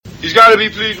He's got to be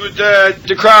pleased with that.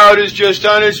 The crowd is just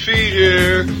on its feet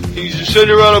here. He's a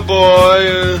Cinderella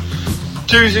boy.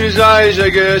 Tears in his eyes,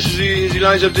 I guess, as he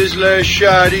lines up this last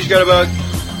shot. He's got about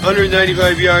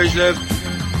 195 yards left.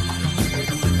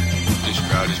 This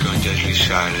crowd is going deadly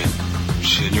silent.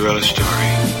 Cinderella story,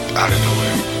 out of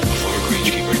nowhere, before a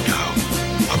greenskeeper now,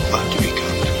 about to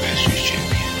become the Masters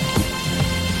champion.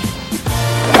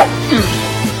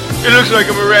 It looks like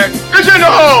a wreck. It's in the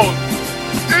hole!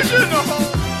 It's in the hole!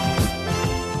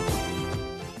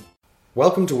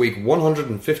 Welcome to week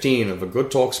 115 of a Good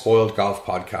Talk Spoiled Golf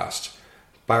podcast.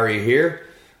 Barry here.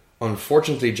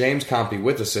 Unfortunately, James can't be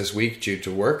with us this week due to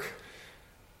work.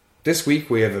 This week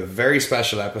we have a very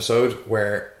special episode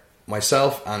where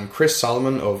myself and Chris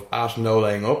Solomon of At No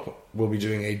Laying Up will be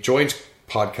doing a joint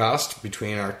podcast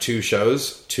between our two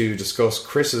shows to discuss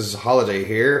Chris's holiday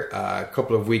here a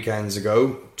couple of weekends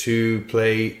ago to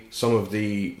play some of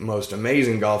the most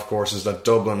amazing golf courses that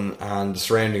Dublin and the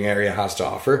surrounding area has to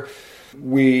offer.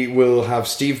 We will have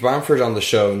Steve Bamford on the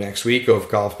show next week of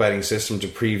Golf Betting System to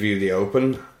preview the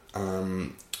Open.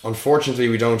 Unfortunately,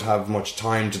 we don't have much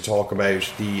time to talk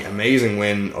about the amazing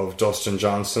win of Dustin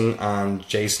Johnson and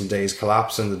Jason Day's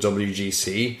collapse in the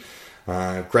WGC.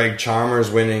 Greg Chalmers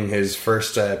winning his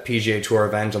first PGA Tour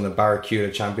event on the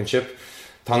Barracuda Championship.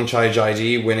 Thongchai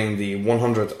Jaidi winning the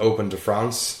 100th Open de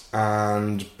France.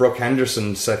 And Brooke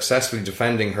Henderson successfully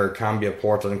defending her Cambia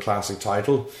Portland Classic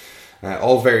title.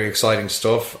 All very exciting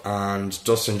stuff, and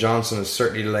Dustin Johnson is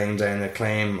certainly laying down a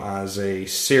claim as a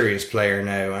serious player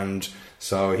now, and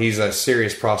so he's a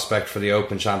serious prospect for the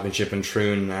Open Championship in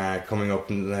Troon coming up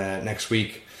next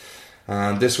week.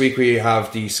 This week we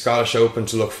have the Scottish Open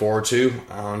to look forward to.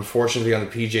 Unfortunately, on the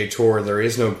PGA Tour there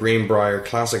is no Greenbrier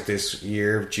Classic this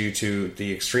year due to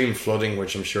the extreme flooding,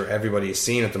 which I'm sure everybody has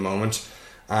seen at the moment.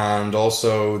 And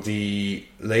also the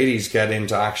ladies get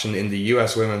into action in the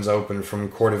US Women's Open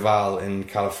from Cordoval in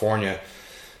California.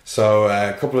 So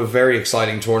a couple of very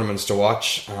exciting tournaments to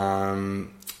watch.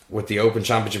 With the Open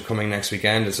Championship coming next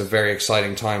weekend, it's a very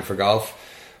exciting time for golf.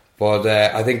 But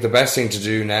I think the best thing to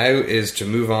do now is to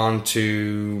move on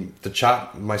to the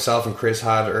chat myself and Chris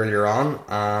had earlier on.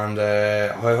 And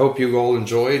I hope you all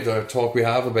enjoyed the talk we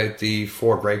have about the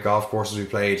four great golf courses we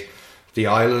played. The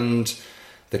Island,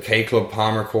 the K Club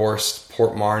Palmer course,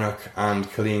 Portmarnock, and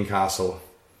Killeen Castle.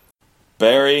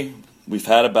 Barry, we've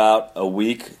had about a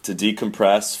week to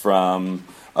decompress from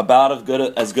about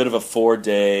as good of a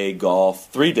 3-day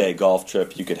golf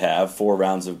trip you could have, 4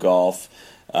 rounds of golf.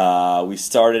 We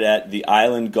started at the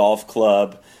Island Golf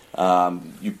Club.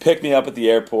 You picked me up at the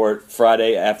airport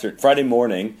Friday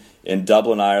morning in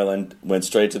Dublin, Ireland, went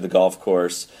straight to the golf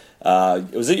course.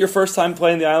 Was it your first time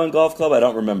playing the Island Golf Club? I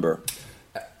don't remember.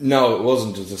 No, it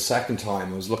wasn't. It was the second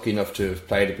time. I was lucky enough to have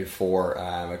played it before.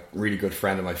 A really good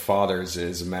friend of my father's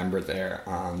is a member there,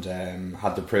 and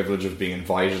had the privilege of being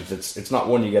invited. It's not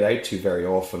one you get out to very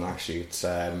often, actually. It's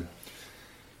kind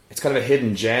of a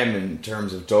hidden gem in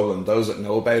terms of Dublin. Those that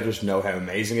know about it know how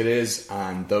amazing it is,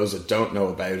 and those that don't know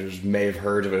about it may have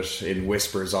heard of it in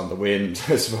whispers on the wind,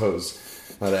 I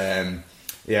suppose. But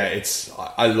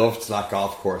I loved that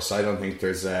golf course. I don't think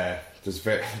there's a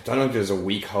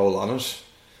weak hole on it.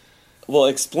 Well,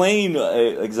 explain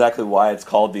exactly why it's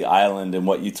called the Island and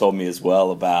what you told me as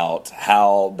well about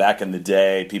how back in the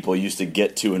day people used to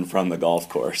get to and from the golf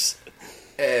course.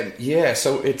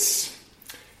 So it's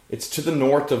to the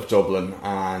north of Dublin,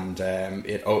 and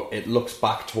it looks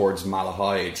back towards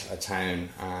Malahide, a town.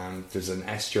 There's an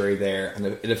estuary there, and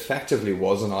it effectively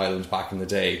was an island back in the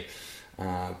day.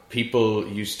 People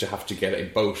used to have to get a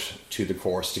boat to the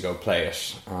course to go play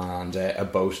it, and a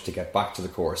boat to get back to the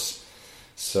course.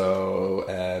 So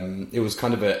it was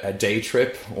kind of a day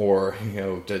trip, or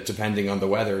depending on the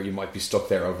weather, you might be stuck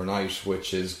there overnight,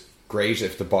 which is great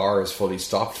if the bar is fully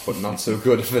stocked, but not so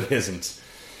good if it isn't.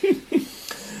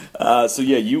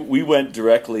 We went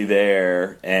directly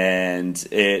there, and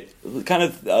it was kind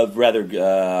of a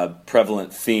rather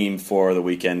prevalent theme for the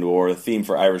weekend, or a theme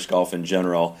for Irish golf in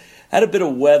general. Had a bit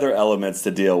of weather elements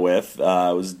to deal with. It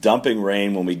was dumping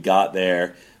rain when we got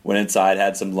there. Went inside,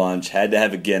 had some lunch, had to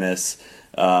have a Guinness,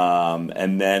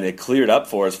 and then it cleared up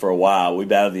for us for a while. We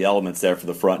battled the elements there for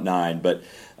the front 9, but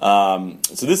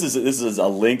so this is a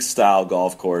links style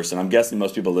golf course, and I'm guessing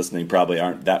most people listening probably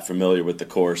aren't that familiar with the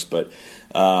course, but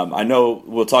I know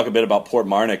we'll talk a bit about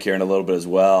Portmarnock here in a little bit as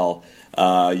well.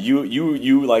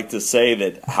 You like to say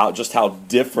that how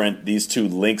different these two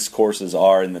links courses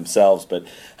are in themselves, but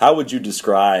how would you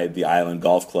describe the Island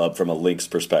Golf Club from a links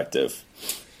perspective?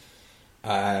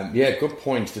 Good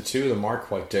point. The two of them are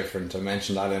quite different. I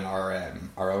mentioned that in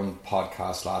our own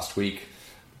podcast last week.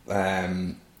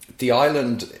 The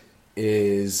Island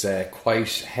is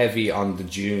quite heavy on the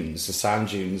dunes. The sand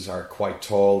dunes are quite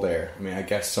tall there. I mean, I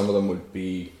guess some of them would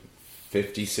be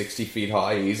 50, 60 feet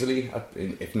high easily,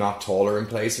 if not taller in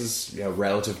places,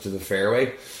 relative to the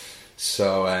fairway.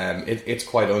 So it's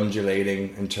quite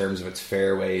undulating in terms of its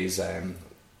fairways and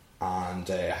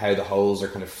how the holes are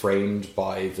kind of framed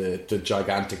by the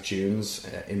gigantic dunes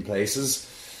in places.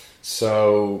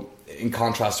 So in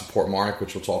contrast to Portmarnock,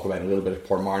 which we'll talk about in a little bit,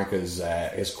 Portmarnock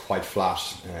is quite flat.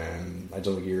 I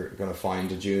don't think you're going to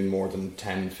find a dune more than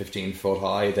 10, 15 foot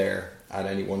high there at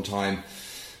any one time.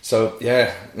 So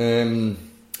yeah,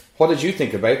 what did you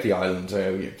think about the island?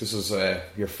 This was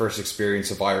your first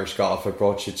experience of Irish golf. It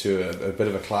brought you to a bit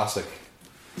of a classic.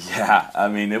 Yeah, I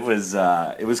mean, it was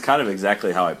kind of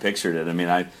exactly how I pictured it. I mean,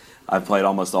 I've played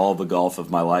almost all of the golf of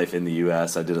my life in the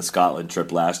U.S. I did a Scotland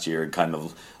trip last year and kind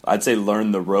of, I'd say,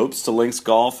 learned the ropes to links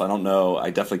golf. I don't know,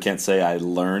 I definitely can't say I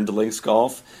learned links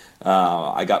golf.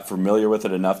 I got familiar with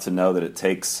it enough to know that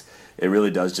it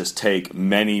really does just take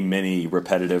many, many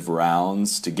repetitive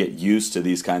rounds to get used to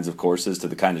these kinds of courses, to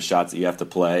the kind of shots that you have to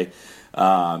play.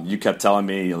 You kept telling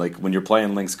me, like, when you're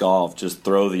playing links golf, just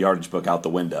throw the yardage book out the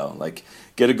window. Like,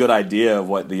 get a good idea of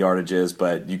what the yardage is,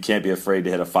 but you can't be afraid to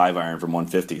hit a 5-iron from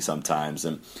 150 sometimes.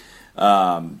 And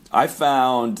I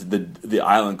found the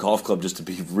Island Golf Club just to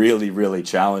be really, really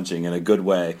challenging in a good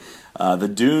way. The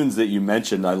dunes that you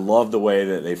mentioned, I love the way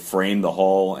that they frame the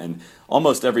hole, and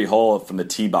almost every hole from the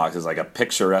tee box is like a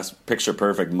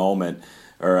picture-perfect moment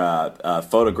or a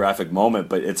photographic moment,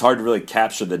 but it's hard to really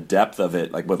capture the depth of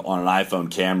it, like on an iPhone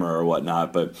camera or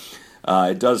whatnot. But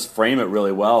it does frame it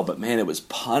really well. But man, it was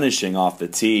punishing off the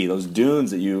tee. Those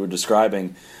dunes that you were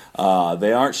describing,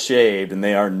 they aren't shaved and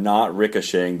they are not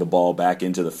ricocheting the ball back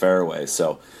into the fairway.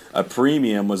 So a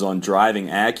premium was on driving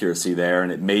accuracy there,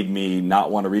 and it made me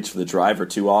not want to reach for the driver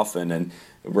too often and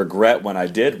regret when I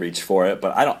did reach for it.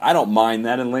 But I don't mind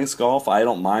that in links golf. I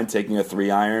don't mind taking a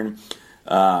 3-iron.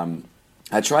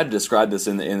 I tried to describe this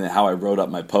in how I wrote up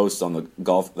my post on the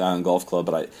golf club,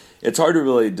 but it's hard to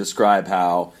really describe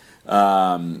how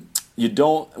you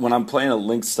don't, when I'm playing a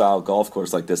links style golf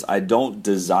course like this, I don't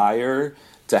desire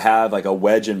to have like a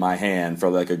wedge in my hand for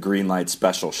like a green light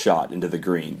special shot into the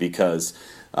green, because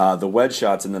the wedge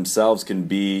shots in themselves can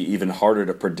be even harder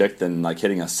to predict than like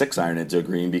hitting a 6-iron into a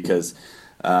green, because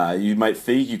you might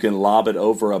think you can lob it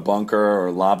over a bunker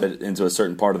or lob it into a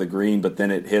certain part of the green, but then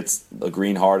it hits the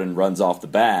green hard and runs off the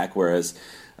back, whereas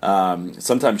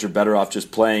sometimes you're better off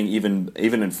just playing even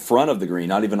in front of the green,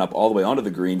 not even up all the way onto the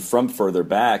green, from further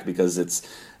back, because it's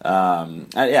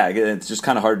just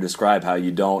kind of hard to describe how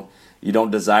you don't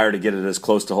desire to get it as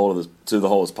close to the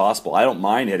hole as possible. I don't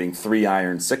mind hitting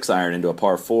 3-iron, 6-iron into a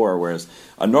par 4, whereas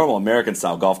a normal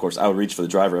American-style golf course, I would reach for the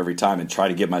driver every time and try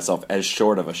to get myself as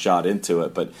short of a shot into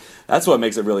it. But that's what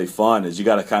makes it really fun, is you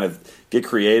got to kind of get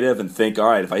creative and think, all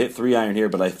right, if I hit 3-iron here,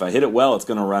 but if I hit it well, it's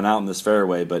going to run out in this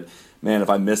fairway. But, man, if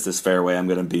I miss this fairway, I'm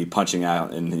going to be punching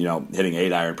out and, hitting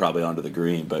 8-iron probably onto the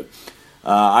green. But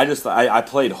I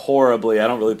played horribly. I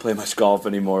don't really play much golf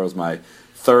anymore. It was my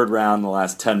third round in the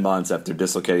last 10 months after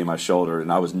dislocating my shoulder,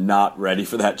 and I was not ready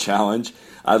for that challenge.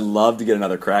 I'd love to get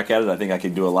another crack at it. I think I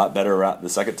could do a lot better the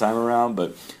second time around,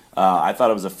 but I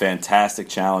thought it was a fantastic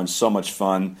challenge, so much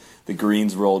fun. The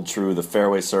greens rolled true. The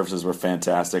fairway surfaces were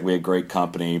fantastic. We had great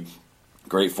company,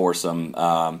 great foursome.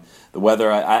 The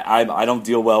weather, I don't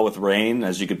deal well with rain,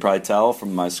 as you could probably tell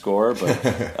from my score,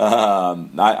 but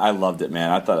I loved it, man.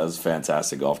 I thought it was a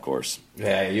fantastic golf course.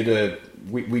 Yeah,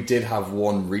 we did have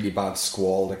one really bad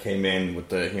squall that came in with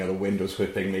the wind was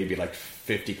whipping maybe like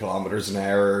 50 kilometers an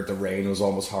hour. The rain was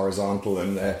almost horizontal,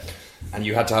 and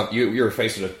you had to have you were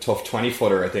faced with a tough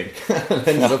 20-footer, I think,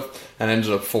 and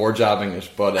ended up 4-jabbing it.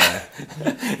 But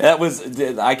that was,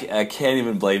 I can't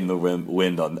even blame the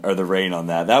wind or the rain on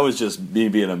that. That was just me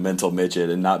being a mental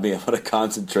midget and not being able to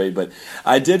concentrate. But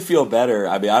I did feel better.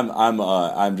 I mean,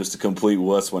 I'm just a complete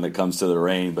wuss when it comes to the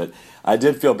rain, but I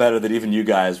did feel better that even you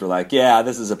guys were like, yeah,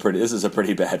 this is a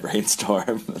pretty bad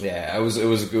rainstorm. Yeah, it was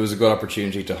a good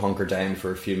opportunity to hunker down for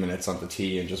a few minutes on the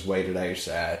tee and just wait it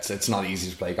out. It's not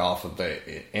easy to play golf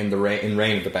in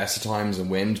rain at the best of times and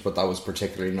wind, but that was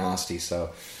particularly nasty. So,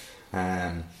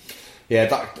 any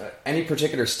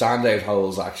particular standout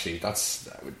holes? Actually,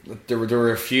 there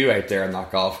were a few out there in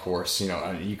that golf course.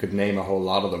 And you could name a whole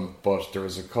lot of them, but there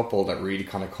was a couple that really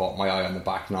kind of caught my eye on the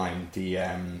back nine. The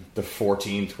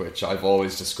 14th, which I've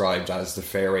always described as the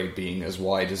fairway being as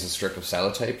wide as a strip of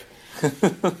sellotape.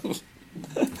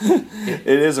 It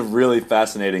is a really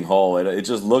fascinating hole. It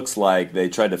just looks like they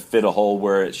tried to fit a hole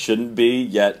where it shouldn't be,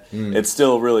 yet it's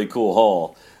still a really cool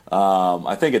hole.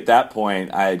 I think at that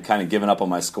point I had kind of given up on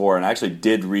my score, and I actually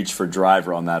did reach for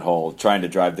driver on that hole, trying to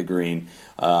drive the green,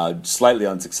 slightly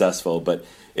unsuccessful. But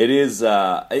it is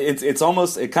it's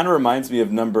almost, it kind of reminds me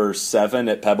of number 7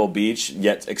 at Pebble Beach,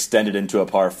 yet extended into a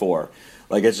par 4.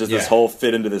 Like it's just this hole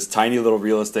fit into this tiny little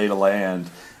real estate of land,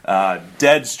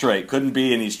 dead straight. Couldn't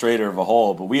be any straighter of a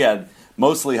hole, but we had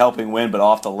mostly helping wind, but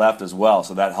off the left as well.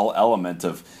 So that whole element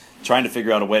of trying to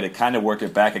figure out a way to kind of work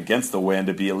it back against the wind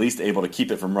to be at least able to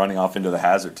keep it from running off into the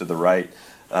hazard to the right.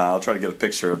 I'll try to get a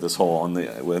picture of this hole in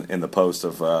the post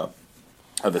of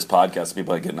this podcast so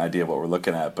people get an idea of what we're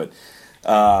looking at. But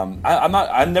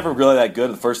I'm never really that good.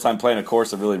 The first time playing a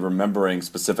course of really remembering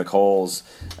specific holes,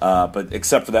 but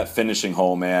except for that finishing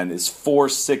hole, man, is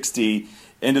 460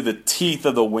 into the teeth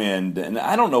of the wind, and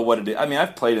I don't know what it is. I mean,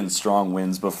 I've played in strong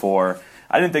winds before.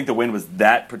 I didn't think the wind was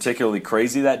that particularly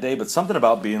crazy that day, but something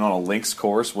about being on a links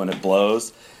course when it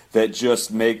blows that just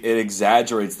it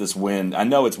exaggerates this wind. I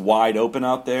know it's wide open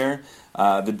out there.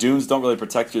 The dunes don't really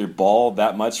protect your ball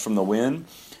that much from the wind.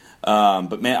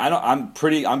 But man,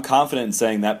 I'm confident in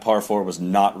saying that par 4 was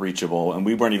not reachable, and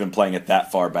we weren't even playing it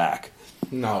that far back.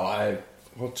 No,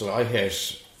 what did I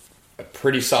hit? A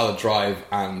pretty solid drive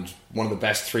and one of the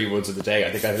best 3 woods of the day.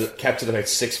 I think I kept it about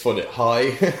 6 foot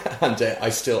high, and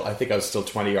I think I was still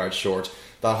 20 yards short.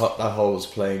 That hole was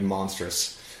playing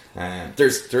monstrous.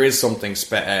 There is something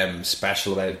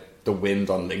special about the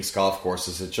wind on links golf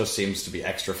courses. It just seems to be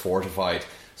extra fortified.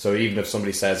 So even if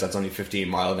somebody says that's only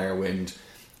 15-mile-an-hour wind,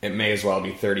 it may as well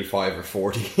be 35 or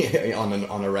 40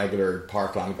 on a regular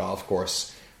parkland golf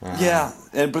course. But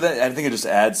I think it just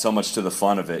adds so much to the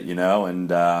fun of it, you know.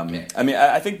 And I mean,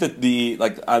 I think that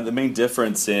the main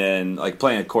difference in like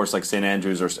playing a course like St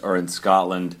Andrews or in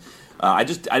Scotland, I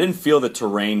didn't feel the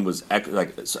terrain was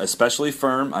especially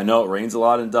firm. I know it rains a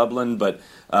lot in Dublin, but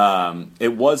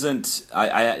it wasn't.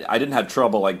 I didn't have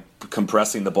trouble like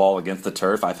compressing the ball against the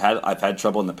turf. I've had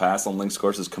trouble in the past on links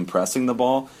courses compressing the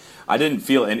ball. I didn't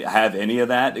have any of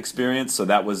that experience, so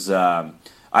that was.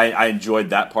 I enjoyed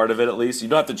that part of it at least. You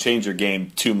don't have to change your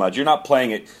game too much. You're not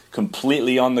playing it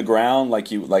completely on the ground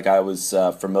like I was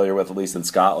familiar with, at least in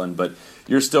Scotland, but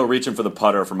you're still reaching for the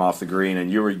putter from off the green,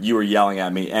 and you were yelling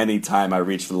at me anytime I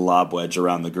reached for the lob wedge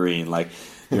around the green. Like,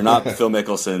 you're not Phil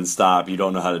Mickelson, stop, you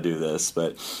don't know how to do this.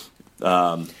 But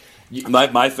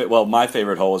my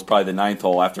favorite hole was probably the 9th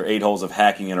hole after 8 holes of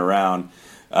hacking it around.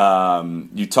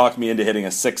 You talked me into hitting a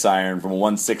 6-iron from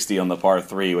 160 on the par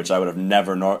 3, which I would have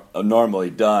never normally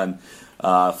done.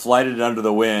 Flighted it under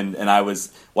the wind, and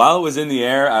while it was in the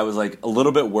air, I was like a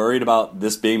little bit worried about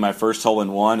this being my first hole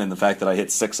in one, and the fact that I hit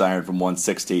 6-iron from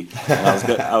 160. And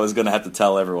I was going to have to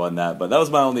tell everyone that, but that was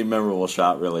my only memorable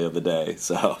shot really of the day.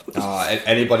 So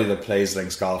anybody that plays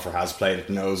links golf or has played it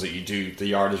knows that the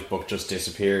yardage book just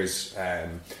disappears. I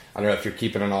don't know if you're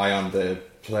keeping an eye on the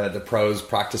pros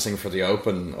practicing for the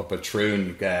Open up at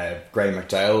Troon. Graham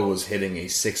McDowell was hitting a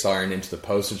 6-iron into the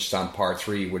postage stamp par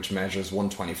 3, which measures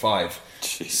 125.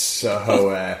 Jeez.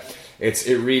 So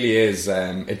it really is.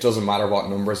 It doesn't matter what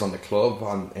numbers on the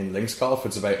club in links golf.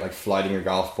 It's about like flighting your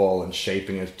golf ball and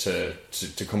shaping it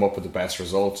to come up with the best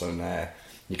result. And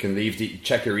you can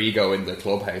check your ego in the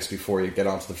clubhouse before you get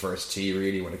onto the first tee.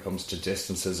 Really, when it comes to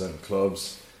distances and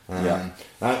clubs. And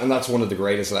that's one of the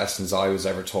greatest lessons I was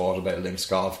ever taught about links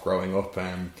golf growing up.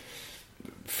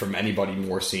 From anybody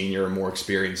more senior and more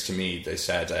experienced to me, they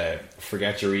said,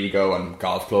 forget your ego on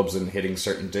golf clubs and hitting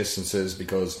certain distances,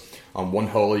 because on one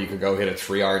hole you could go hit a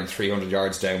 3-iron 300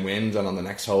 yards downwind, and on the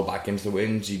next hole back into the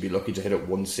wind you'd be lucky to hit it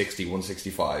 160,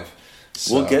 165.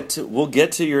 So, we'll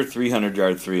get to your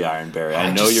 300-yard 3-iron, Barry.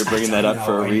 I know you're bringing that up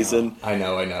for a reason. I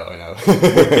know.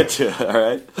 We'll get to it, all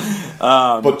right.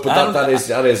 But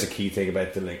that is a key thing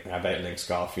about links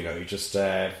golf. You know, you just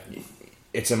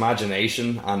it's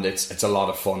imagination, and it's a lot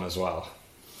of fun as well.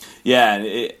 Yeah,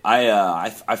 and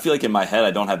I feel like in my head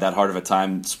I don't have that hard of a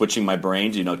time switching my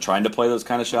brain, trying to play those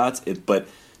kind of shots. But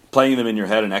playing them in your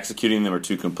head and executing them are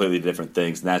two completely different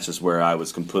things, and that's just where I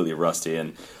was completely rusty.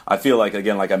 And I feel like,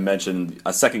 again, like I mentioned,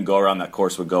 a second go-around that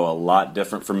course would go a lot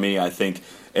different for me. I think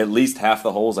at least half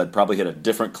the holes I'd probably hit a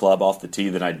different club off the tee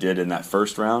than I did in that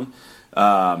first round.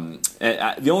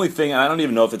 The only thing, and I don't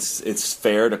even know if it's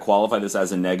fair to qualify this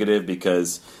as a negative,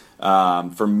 because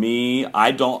for me,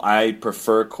 I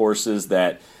prefer courses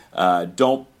that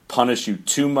don't punish you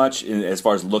too much as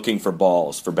far as looking for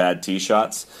balls for bad tee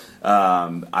shots.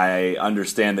 I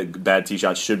understand that bad tee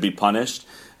shots should be punished,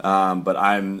 but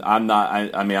I'm not.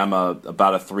 I'm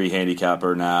about a 3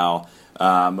 handicapper now.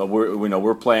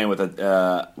 We're playing with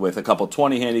a couple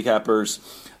 20 handicappers.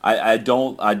 I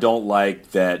don't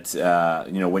like that.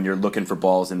 When you're looking for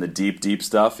balls in the deep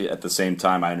stuff. At the same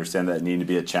time, I understand that it needed to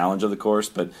be a challenge of the course,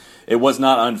 but it was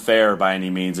not unfair by any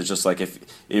means. It's just like if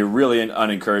you're really an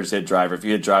unencouraged hit driver, if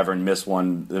you hit driver and miss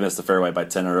the fairway by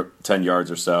 10 yards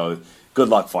or so, good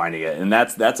luck finding it. And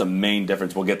that's a main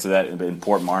difference. We'll get to that in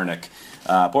Portmarnock.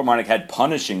 Portmarnock had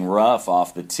punishing rough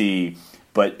off the tee,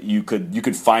 but you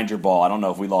could find your ball. I don't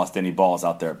know if we lost any balls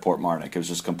out there at Portmarnock. It was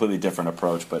just a completely different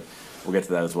approach, but we'll get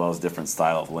to that as well as different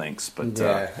style of links. But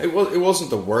it wasn't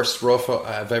the worst rough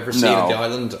I've ever seen at the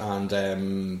island,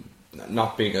 and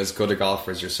not being as good a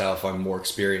golfer as yourself, I'm more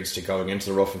experienced at going into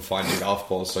the rough and finding golf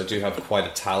balls, so I do have quite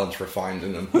a talent for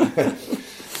finding them.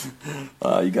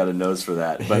 You got a nose for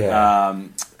that. But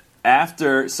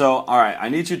all right, I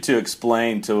need you to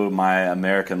explain to my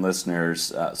American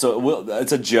listeners.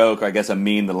 It's a joke, I guess, a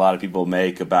meme that a lot of people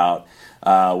make about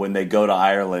when they go to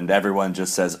Ireland. Everyone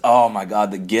just says, "Oh my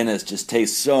God, the Guinness just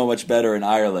tastes so much better in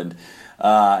Ireland."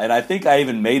 And I think I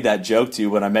even made that joke to you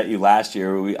when I met you last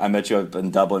year. I met you up in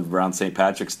Dublin around St.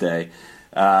 Patrick's Day.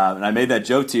 And I made that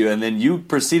joke to you, and then you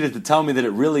proceeded to tell me that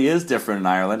it really is different in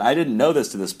Ireland. I didn't know this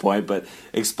to this point, but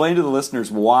explain to the listeners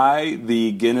why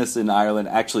the Guinness in Ireland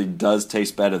actually does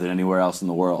taste better than anywhere else in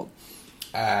the world.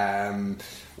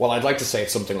 Well, I'd like to say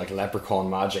it's something like leprechaun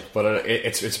magic, but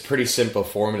it's a pretty simple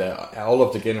formula. All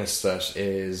of the Guinness that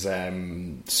is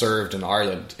served in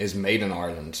Ireland is made in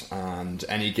Ireland, and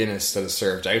any Guinness that is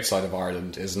served outside of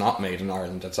Ireland is not made in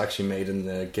Ireland. It's actually made in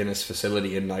the Guinness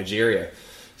facility in Nigeria.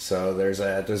 So there's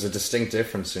a distinct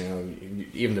difference.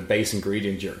 Even the base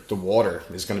ingredient, the water,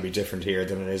 is going to be different here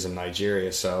than it is in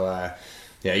Nigeria. So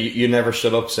you never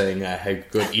shut up saying how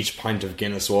good each pint of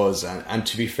Guinness was. And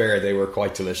to be fair, they were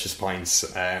quite delicious pints,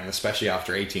 especially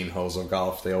after 18 holes of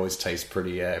golf. They always taste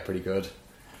pretty good.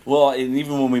 Well, and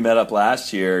even when we met up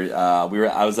last year,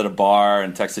 I was at a bar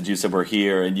and texted you, said we're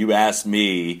here, and you asked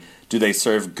me, do they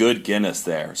serve good Guinness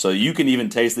there? So you can even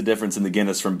taste the difference in the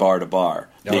Guinness from bar to bar,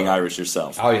 being Irish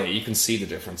yourself. Oh yeah, you can see the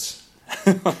difference.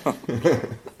 The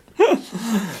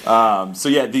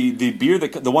beer,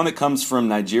 the one that comes from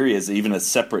Nigeria is even a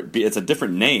separate beer. It's a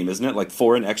different name, isn't it? Like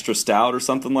Foreign Extra Stout or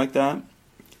something like that?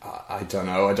 I don't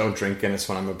know. I don't drink Guinness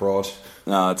when I'm abroad.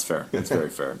 No, that's fair. It's very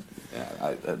fair.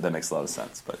 Yeah, that makes a lot of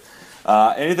sense. But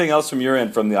anything else from your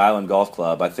end from the Island Golf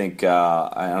Club? I think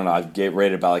I don't know. I gave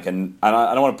rated about I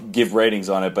don't want to give ratings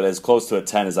on it, but as close to a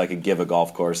 10 as I could give a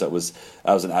golf course. That was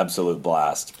an absolute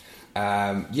blast.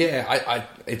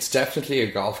 It's definitely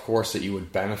a golf course that you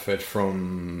would benefit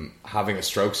from having a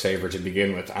stroke saver to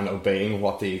begin with and obeying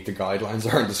what the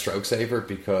guidelines are in the stroke saver,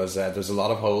 because there's a lot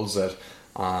of holes that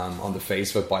on the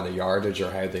face of it, by the yardage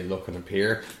or how they look and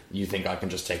appear, you think I can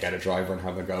just take out a driver and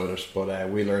have a go at it, but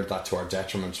we learned that to our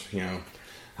detriment.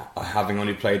 Having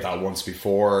only played that once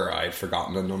before, I'd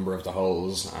forgotten a number of the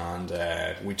holes, and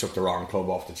we took the wrong club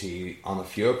off the tee on a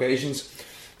few occasions.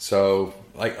 So,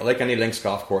 like any links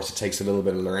golf course, it takes a little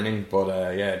bit of learning, but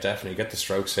definitely get the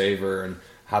stroke saver and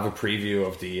have a preview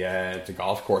of the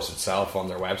golf course itself on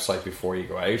their website before you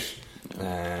go out.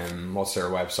 What's their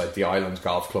website?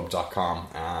 theislandgolfclub.com,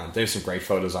 and there's some great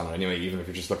photos on it anyway, even if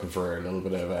you're just looking for a little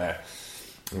bit of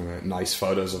nice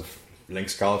photos of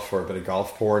links golf or a bit of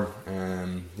golf porn.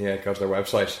 Go to their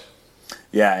website.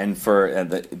 Yeah, and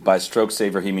by stroke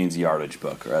saver he means yardage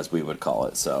book, or as we would call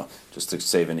it. So just to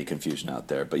save any confusion out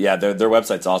there. But yeah, their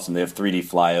website's awesome. They have 3D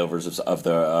flyovers of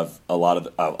a lot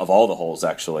of all the holes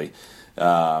actually,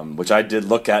 which I did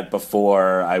look at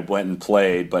before I went and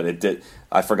played, but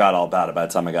I forgot all about it. By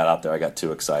the time I got out there, I got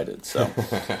too excited. So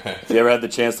if you ever had the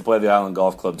chance to play the Island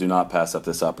Golf Club, do not pass up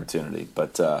this opportunity.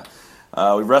 But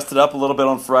we rested up a little bit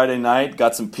on Friday night,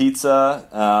 got some pizza,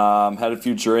 had a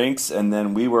few drinks, and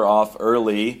then we were off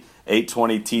early,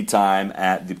 8:20 tee time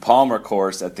at the Palmer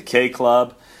course at the K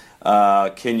Club.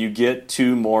 Can you get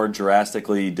two more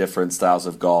drastically different styles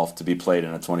of golf to be played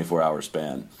in a 24-hour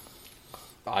span?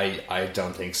 I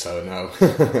don't think so, no.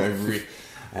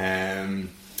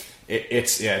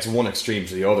 It's one extreme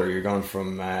to the other. You're going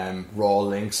from raw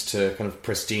links to kind of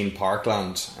pristine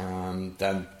parkland.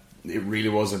 Then it really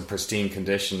was in pristine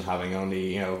condition, having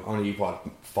only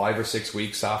 5 or 6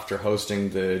 weeks after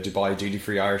hosting the Dubai Duty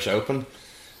Free Irish Open.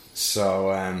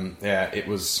 So it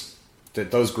was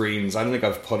those greens. I don't think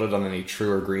I've putted on any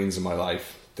truer greens in my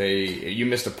life. You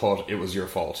missed a putt, it was your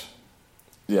fault.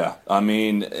 Yeah, I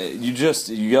mean, you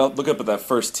look up at that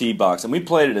first tee box, and we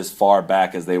played it as far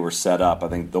back as they were set up. I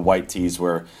think the white tees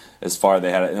were as far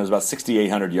they had it, and it was about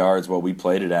 6,800 yards where we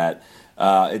played it at.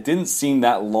 It didn't seem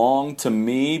that long to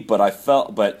me, but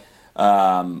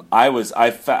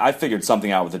I figured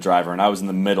something out with the driver, and I was in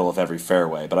the middle of every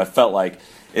fairway. But I felt like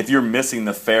if you're missing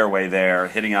the fairway there,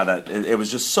 hitting out that, it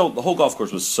was just so, the whole golf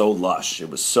course was so lush. It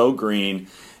was so green,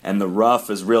 and the rough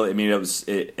is really, I mean,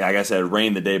 like I said, it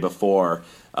rained the day before.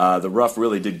 The rough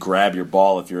really did grab your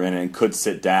ball if you're in it and could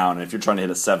sit down. And if you're trying to hit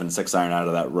a 7-6 iron out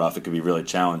of that rough, it could be really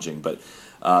challenging. But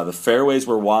the fairways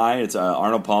were wide. It's an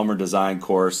Arnold Palmer designed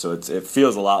course, so it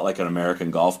feels a lot like an American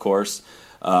golf course.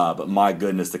 But my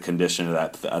goodness, the condition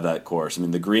of that course. I mean,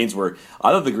 I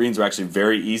thought the greens were actually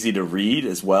very easy to read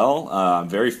as well.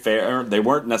 Very fair. They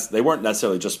weren't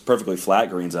necessarily just perfectly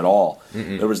flat greens at all.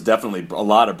 Mm-mm. There was definitely a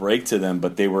lot of break to them,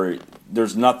 but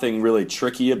there's nothing really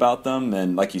tricky about them.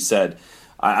 And like you said,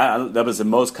 that was the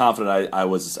most confident I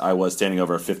was standing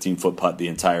over a 15-foot putt the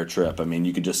entire trip. I mean,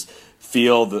 you could just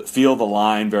feel the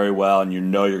line very well, and you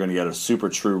know you're going to get a super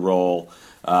true roll.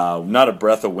 Not a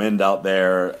breath of wind out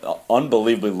there.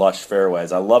 Unbelievably lush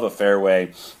fairways. I love a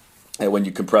fairway. And when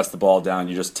you compress the ball down,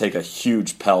 you just take a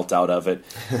huge pelt out of it.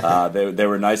 They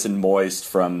were nice and moist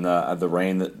from the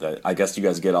rain that I guess you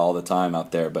guys get all the time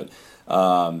out there. But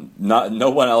no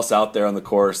one else out there on the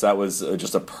course. That was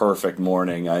just a perfect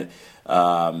morning.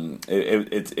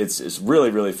 It's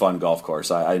really, really fun golf course.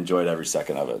 I enjoyed every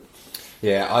second of it.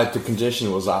 Yeah, the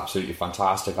condition was absolutely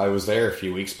fantastic. I was there a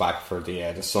few weeks back for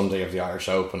the Sunday of the Irish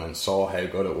Open and saw how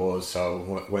good it was.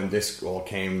 So when this all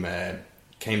came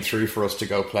through for us to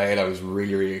go play it, I was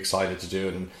really, really excited to do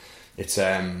it. And it's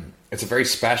a very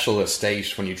special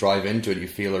estate. When you drive into it, you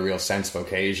feel a real sense of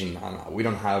occasion. And we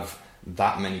don't have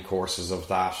that many courses of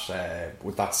that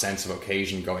with that sense of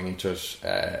occasion going into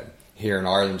it here in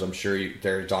Ireland. I'm sure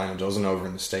there are a dime a dozen over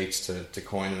in the States, to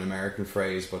coin an American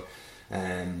phrase, but.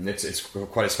 It's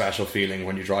quite a special feeling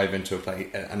when you drive into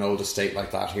an old estate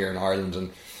like that here in Ireland,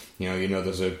 and you know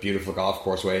there's a beautiful golf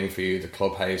course waiting for you. The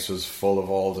clubhouse was full of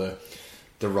all the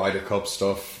Ryder Cup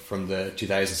stuff from the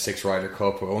 2006 Ryder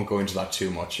Cup. I won't go into that too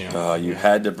much. Oh, you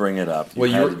had to bring it up. You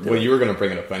were going to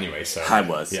bring it up anyway. So I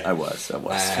was.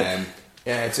 Yeah,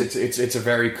 it's a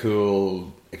very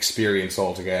cool experience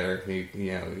altogether.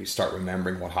 You start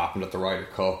remembering what happened at the Ryder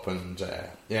Cup, and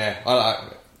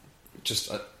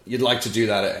you'd like to do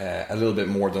that a little bit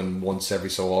more than once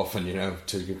every so often,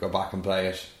 to go back and play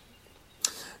it.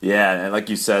 Yeah, and like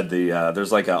you said,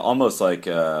 there's almost like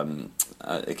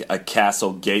a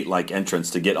castle gate-like entrance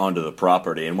to get onto the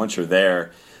property, and once you're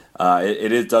there,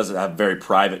 it does have a very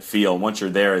private feel. Once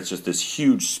you're there, it's just this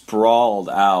huge, sprawled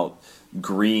out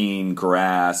green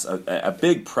grass, a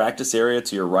big practice area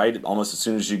to your right, almost as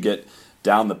soon as you get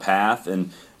down the path,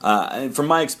 and from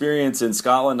my experience in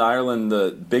Scotland, Ireland,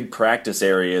 the big practice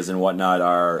areas and whatnot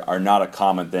are not a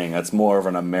common thing. That's more of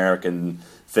an American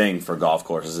thing for golf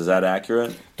courses. Is that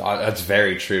accurate? That's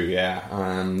very true, yeah.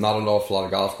 Not an awful lot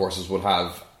of golf courses would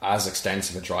have as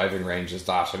extensive a driving range as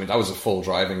that. I mean, that was a full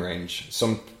driving range.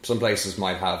 Some places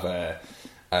might have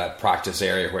a practice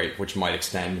area which might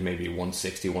extend maybe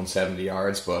 160, 170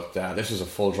 yards, but this was a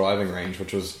full driving range,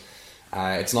 which was...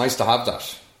 it's nice to have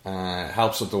that.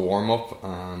 Helps with the warm-up,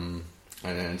 and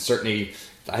certainly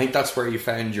I think that's where you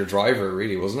found your driver,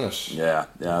 really, wasn't it? Yeah,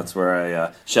 that's where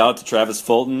I shout out to Travis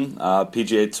Fulton,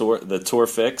 PGA Tour, the Tour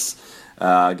Fix,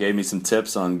 gave me some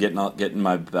tips on getting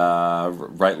my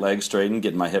right leg straightened,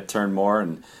 getting my hip turned more,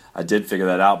 and I did figure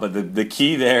that out. But the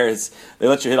key there is they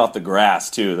let you hit off the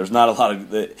grass too. There's not a lot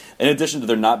of, in addition to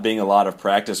there not being a lot of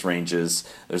practice ranges,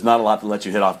 there's not a lot to let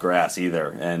you hit off grass either.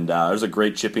 And there's a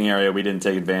great chipping area we didn't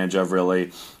take advantage of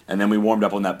really. And then we warmed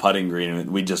up on that putting green,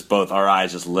 and we just our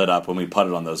eyes just lit up when we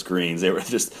putted on those greens. They were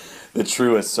just the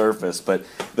truest surface. But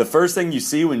the first thing you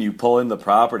see when you pull in the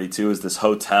property too is this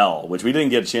hotel, which we didn't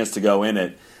get a chance to go in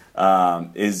it.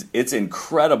 It's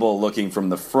incredible looking from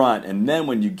the front, and then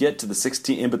when you get to the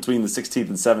 16th, in between the 16th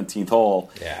and 17th hole,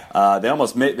 they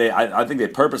almost I think they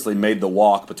purposely made the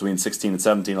walk between 16 and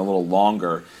 17 a little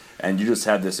longer, and you just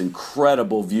have this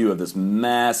incredible view of this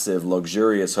massive,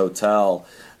 luxurious hotel.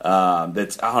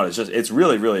 It's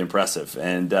really, really impressive,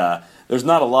 and there's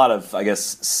not a lot of, I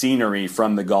guess, scenery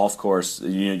from the golf course.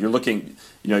 You're looking,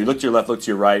 you look to your left, look to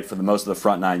your right for the most of the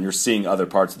front nine. You're seeing other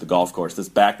parts of the golf course. This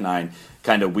back nine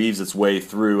kind of weaves its way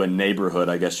through a neighborhood,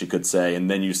 I guess you could say, and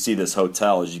then you see this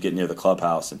hotel as you get near the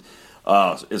clubhouse, and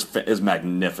it's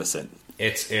magnificent.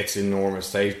 It's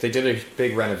enormous. They did a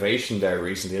big renovation there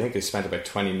recently. I think they spent about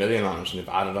 20 million on it, and they've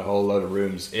added a whole load of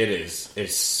rooms.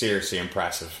 It's seriously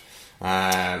impressive.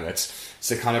 It's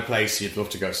the kind of place you'd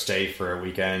love to go stay for a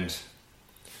weekend,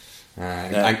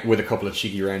 with a couple of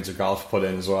cheeky rounds of golf put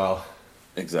in as well.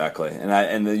 Exactly,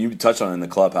 and you touched on it in the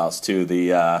clubhouse too.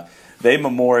 they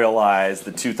memorialized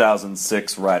the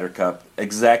 2006 Ryder Cup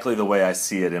exactly the way I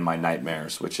see it in my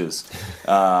nightmares, which is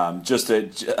the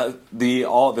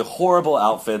horrible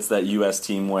outfits that U.S.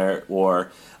 team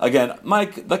wore. Again,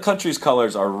 Mike, the country's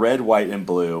colors are red, white, and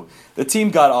blue. The team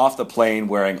got off the plane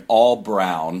wearing all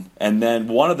brown, and then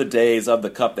one of the days of the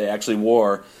Cup they actually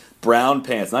wore brown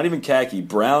pants, not even khaki,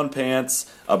 brown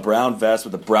pants, a brown vest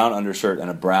with a brown undershirt, and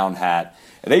a brown hat.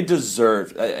 And they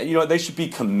deserve, they should be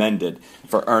commended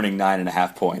for earning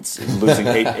 9.5 points, losing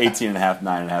 18.5,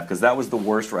 9.5, because that was the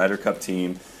worst Ryder Cup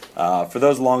team. For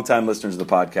those longtime listeners of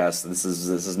the podcast, this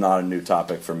is not a new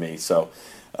topic for me. So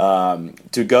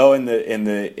to go in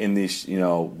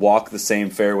the walk the same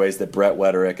fairways that Brett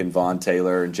Wetterick and Vaughn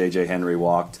Taylor and J.J. Henry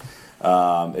walked.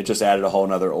 It just added a whole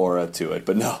nother aura to it.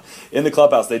 But no, in the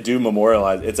clubhouse, they do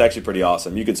memorialize. It's actually pretty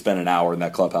awesome. You could spend an hour in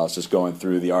that clubhouse just going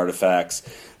through the artifacts,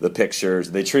 the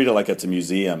pictures. They treat it like it's a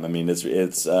museum. I mean, we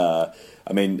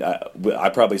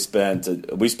spent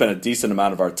a decent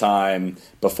amount of our time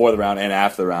before the round and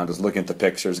after the round just looking at the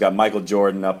pictures. Got Michael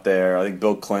Jordan up there. I think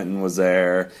Bill Clinton was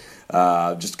there.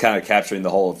 Just kind of capturing the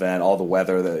whole event, all the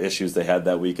weather, the issues they had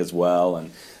that week as well,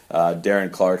 and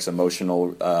Darren Clarke's emotional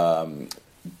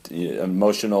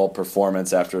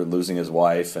performance after losing his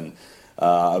wife, and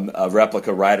a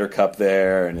replica Ryder Cup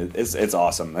there, and it's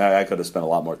awesome. I could have spent a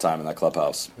lot more time in that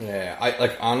clubhouse.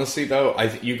 Yeah, honestly though,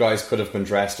 you guys could have been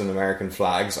dressed in American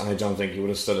flags, and I don't think you would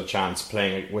have stood a chance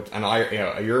playing with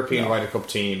a European Ryder Cup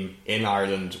team in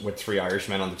Ireland with 3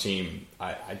 Irishmen on the team.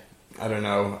 I don't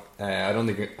know. I don't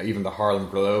think even the Harlem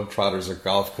Globetrotters or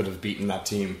golf could have beaten that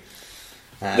team.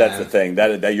 That's the thing.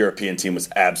 That European team was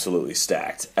absolutely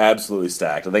stacked. Absolutely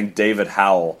stacked. I think David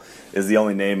Howell is the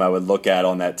only name I would look at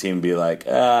on that team and be like,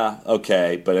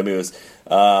 okay. But I mean, it was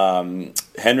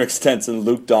Henrik Stenson,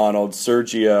 Luke Donald,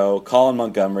 Sergio, Colin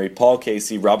Montgomery, Paul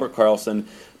Casey, Robert Carlson,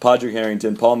 Padraig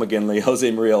Harrington, Paul McGinley, Jose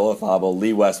Maria Olafable,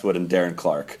 Lee Westwood, and Darren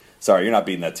Clarke. Sorry, you're not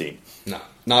beating that team. No,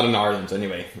 not in Ireland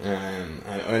anyway,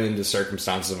 and in the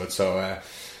circumstances of it. So,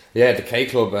 the K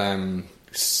Club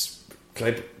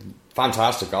played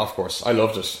fantastic golf course. I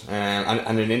loved it,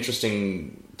 and an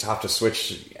interesting to have to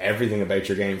switch everything about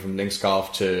your game from links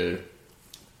golf to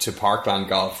parkland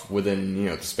golf within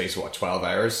the space of 12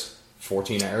 hours,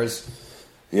 14 hours.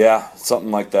 Yeah, something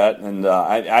like that. And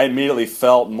I immediately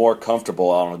felt more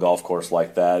comfortable out on a golf course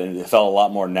like that, and it felt a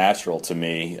lot more natural to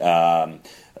me.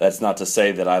 That's not to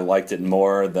say that I liked it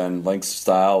more than links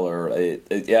style.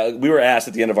 We were asked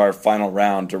at the end of our final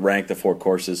round to rank the 4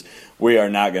 courses. We are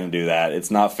not going to do that.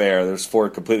 It's not fair. There's 4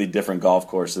 completely different golf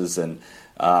courses, and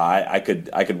I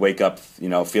could wake up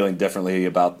feeling differently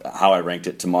about how I ranked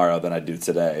it tomorrow than I do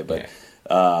today. But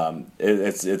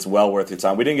it's well worth your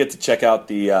time. We didn't get to check out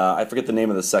the I forget the name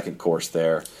of the second course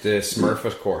there. The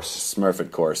Smurfit course.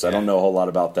 Smurfit course. I don't know a whole lot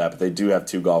about that, but they do have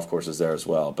 2 golf courses there as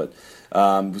well. But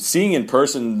seeing in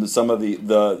person some of the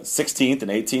 16th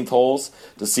and 18th holes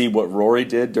to see what Rory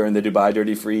did during the Dubai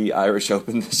Dirty Free Irish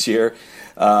Open this year.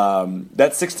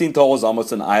 That 16th hole was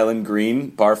almost an island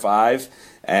green, par 5.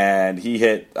 And he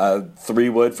hit a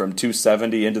 3-wood from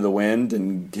 270 into the wind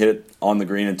and hit it on the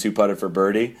green and 2-putted for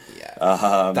birdie.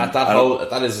 Yeah, that hole,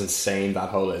 that is insane. That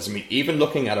hole is. I mean, even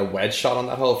looking at a wedge shot on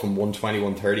that hole from 120,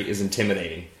 130 is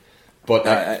intimidating. But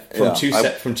from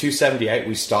 278,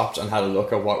 we stopped and had a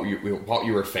look at what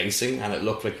you were facing, and it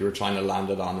looked like you were trying to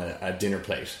land it on a dinner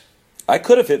plate. I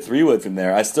could have hit 3-wood from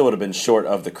there. I still would have been short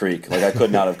of the creek. Like I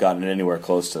could not have gotten it anywhere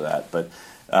close to that, but.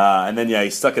 And then he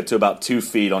stuck it to about 2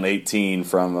 feet on 18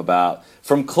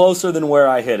 from closer than where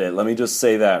I hit it. Let me just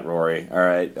say that, Rory. All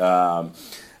right.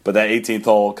 But that 18th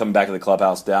hole, coming back to the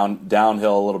clubhouse,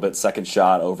 downhill a little bit, second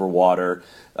shot over water,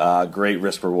 great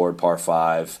risk reward, par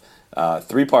 5.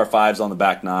 3 par 5s on the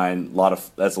back 9.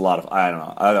 That's a lot of. I don't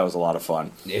know. That was a lot of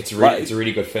fun. It's a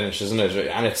really good finish, isn't it?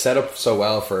 And it's set up so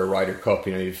well for a Ryder Cup.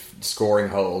 You've scoring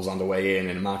holes on the way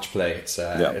in match play. It's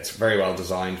very well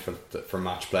designed for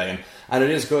match play, and it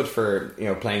is good for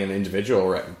playing an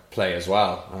individual play as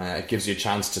well. It gives you a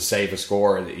chance to save a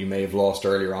score that you may have lost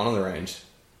earlier on in the round.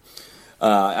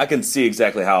 I can see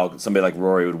exactly how somebody like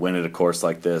Rory would win at a course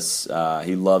like this.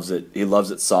 He loves it. He loves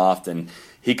it soft, and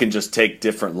he can just take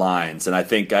different lines. And I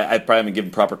think I probably haven't given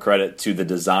proper credit to the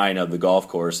design of the golf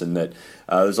course, and that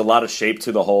there's a lot of shape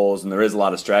to the holes, and there is a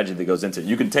lot of strategy that goes into it.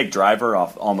 You can take driver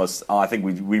off almost. I think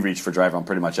we reach for driver on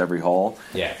pretty much every hole.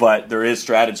 Yeah. But there is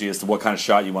strategy as to what kind of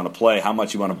shot you want to play, how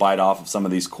much you want to bite off of some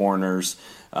of these corners.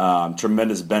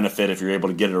 Tremendous benefit if you're able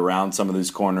to get it around some of these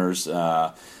corners.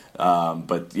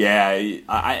 But yeah,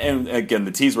 and again,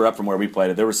 the tees were up from where we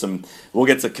played it. There was some. We'll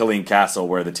get to Killeen Castle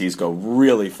where the tees go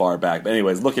really far back. But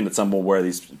anyways, looking at some of where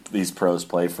these pros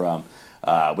play from,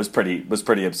 was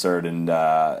pretty absurd. And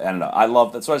I don't know.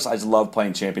 That's why I just love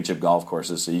playing championship golf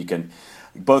courses. So you can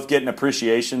both get an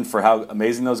appreciation for how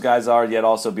amazing those guys are, yet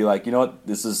also be like, you know what,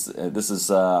 this is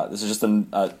just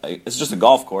a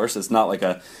golf course. It's not like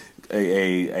a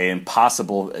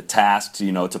impossible task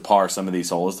to par some of these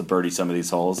holes, to birdie some of these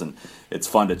holes, and it's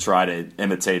fun to try to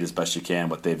imitate as best you can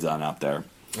what they've done out there.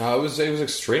 It was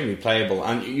extremely playable,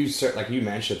 and like you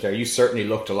mentioned there, you certainly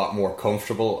looked a lot more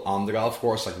comfortable on the golf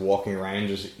course. Like walking around,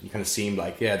 you kind of seemed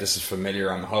like, this is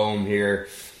familiar. I'm home here,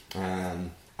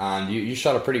 and you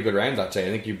shot a pretty good round that day.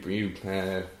 I think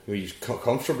you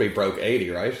comfortably broke 80,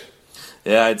 right?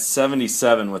 Yeah, I had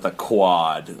 77 with a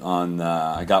quad on.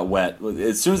 I got wet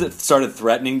as soon as it started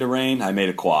threatening to rain. I made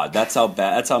a quad. That's how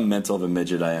bad. That's how mental of a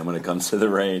midget I am when it comes to the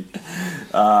rain.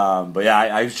 But yeah,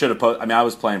 I should have. I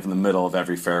was playing from the middle of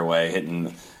every fairway,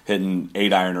 hitting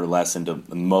 8-iron or less into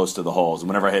most of the holes. And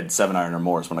whenever I hit 7-iron or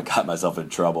more is when I got myself in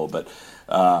trouble. But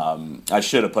I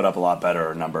should have put up a lot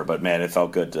better number. But man, it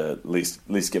felt good to at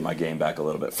least get my game back a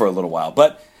little bit for a little while.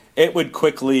 But it would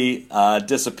quickly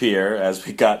disappear as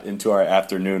we got into our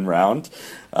afternoon round.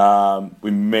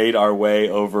 We made our way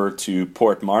over to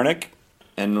Portmarnock.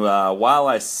 And while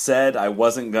I said I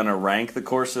wasn't going to rank the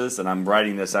courses, and I'm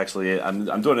writing this actually,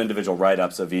 I'm doing individual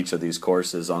write-ups of each of these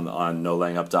courses on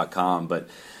nolayingup.com, but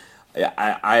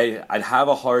I'd have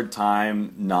a hard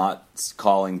time not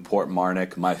calling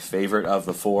Portmarnock my favorite of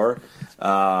the four.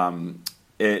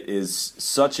 It is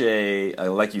such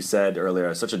like you said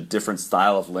earlier, such a different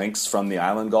style of links from the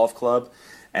Island Golf Club,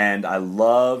 and I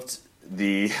loved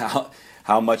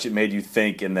how much it made you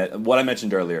think. In that, what I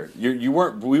mentioned earlier, we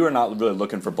were not really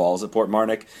looking for balls at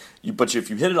Portmarnock, but if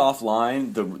you hit it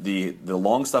offline, the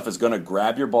long stuff is going to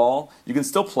grab your ball. You can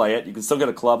still play it, you can still get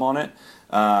a club on it.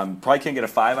 Probably can't get a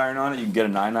 5-iron on it. You can get a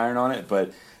 9-iron on it,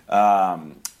 but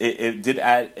it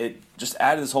just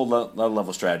added this whole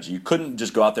level strategy. You couldn't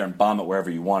just go out there and bomb it wherever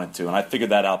you wanted to, and I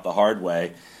figured that out the hard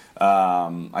way.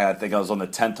 I think I was on the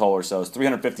 10th hole or so. It was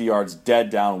 350 yards dead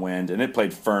downwind, and it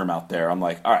played firm out there. I'm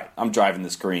like, all right, I'm driving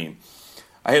this green.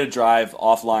 I hit a drive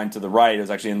offline to the right. It was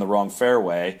actually in the wrong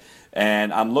fairway,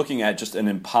 and I'm looking at just an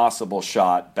impossible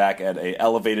shot back at a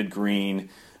elevated green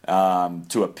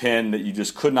to a pin that you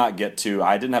just could not get to.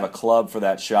 I didn't have a club for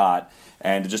that shot.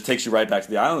 And it just takes you right back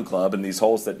to the Island Club and these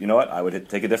holes that, you know what, I would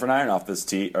take a different iron off this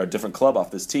tee, or a different club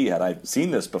off this tee had I seen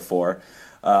this before.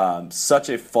 Such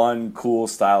a fun, cool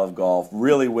style of golf.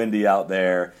 Really windy out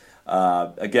there.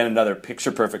 Again, another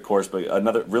picture-perfect course, but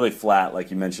another really flat,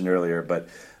 like you mentioned earlier. But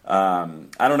I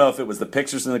don't know if it was the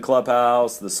pictures in the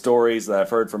clubhouse, the stories that I've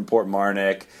heard from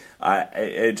Portmarnock.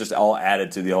 It just all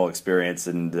added to the whole experience,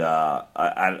 and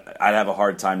I'd have a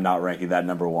hard time not ranking that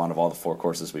number one of all the four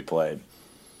courses we played.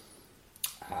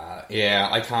 Yeah,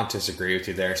 I can't disagree with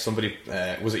you there. Somebody,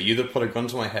 was it you that put a gun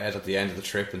to my head at the end of the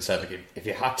trip and said, like, if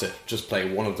you had to just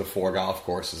play one of the four golf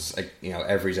courses, like,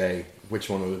 every day, which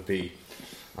one would it be?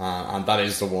 And that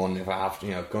is the one. If I have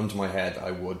to, gun to my head,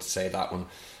 I would say that one.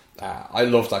 I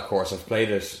love that course. I've played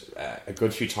it a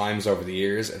good few times over the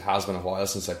years. It has been a while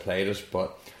since I played it,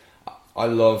 but I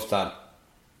love that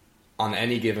on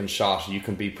any given shot you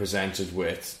can be presented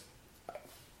with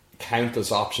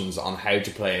countless options on how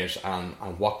to play it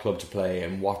and what club to play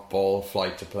and what ball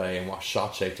flight to play and what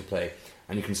shot shape to play,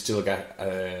 and you can still get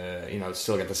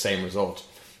the same result.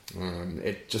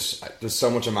 There's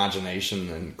so much imagination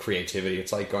and creativity.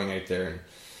 It's like going out there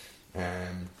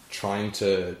and trying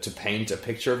to paint a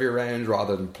picture of your round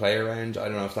rather than play a round. I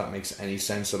don't know if that makes any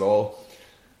sense at all.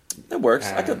 It works.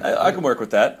 I can work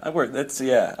with that.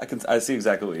 I see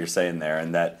exactly what you're saying there,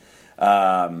 and that.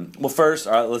 Well, first,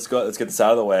 all right, let's get this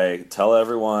out of the way. Tell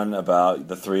everyone about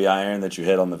the 3-iron that you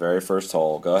hit on the very first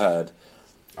hole. Go ahead.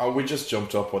 Oh, we just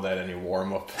jumped up without any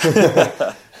warm-up.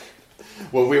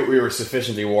 Well, we were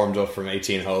sufficiently warmed up from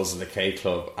 18 holes in the K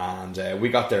Club, and we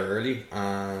got there early,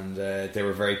 and they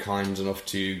were very kind enough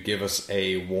to give us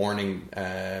a warning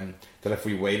that if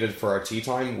we waited for our tee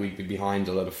time, we'd be behind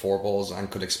a lot of 4 balls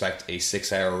and could expect a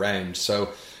 6-hour round. So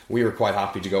we were quite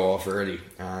happy to go off early,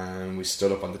 and we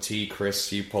stood up on the tee.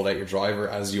 Chris, you pulled out your driver,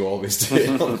 as you always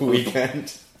did on the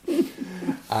weekend,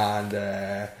 and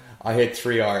I hit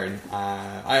 3-iron.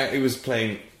 It was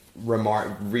playing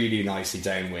really nicely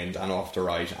downwind and off the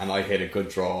right, and I hit a good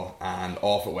draw, and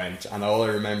off it went, and all I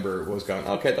remember was going,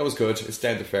 okay, that was good, it's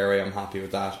down the fairway, I'm happy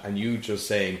with that, and you just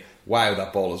saying, wow,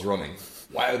 that ball is running,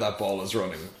 wow, that ball is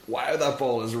running, wow, that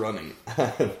ball is running.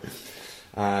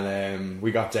 And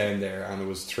we got down there, and it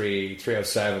was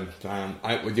 307.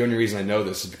 The only reason I know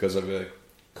this is because of a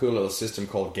cool little system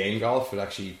called Game Golf. It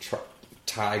actually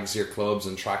tags your clubs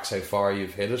and tracks how far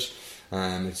you've hit it.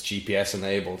 It's GPS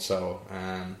enabled, so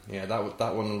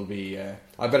that one will be.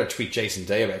 I better tweet Jason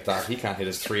Day about that. He can't hit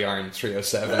his 3-iron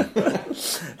 307. I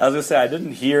was gonna say I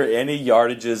didn't hear any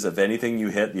yardages of anything you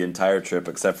hit the entire trip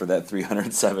except for that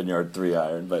 307-yard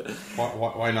 3-iron. But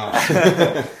why not?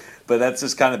 But that's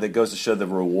just kind of that goes to show the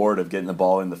reward of getting the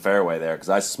ball in the fairway there. Because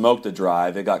I smoked a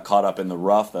drive, it got caught up in the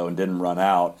rough though and didn't run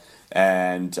out.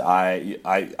 And I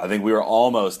think we were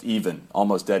almost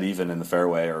dead even in the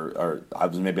fairway, or I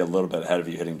was maybe a little bit ahead of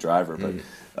you hitting driver, but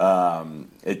I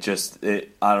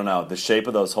don't know, the shape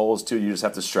of those holes too. You just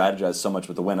have to strategize so much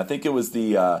with the wind. I think it was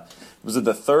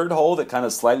the third hole that kind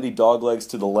of slightly doglegs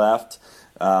to the left,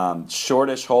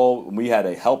 shortish hole. We had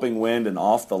a helping wind and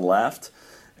off the left,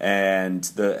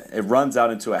 and it runs out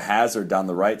into a hazard down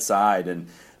the right side and.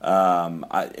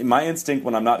 My instinct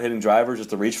when I'm not hitting drivers is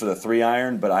to reach for the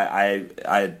 3-iron, but I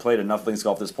had played enough links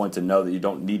golf at this point to know that you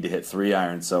don't need to hit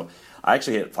 3-iron. So I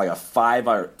actually hit like a 5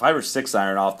 or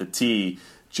 6-iron off the tee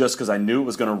just because I knew it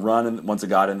was going to run once it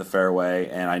got in the fairway,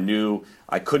 and I knew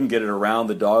I couldn't get it around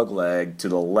the dog leg to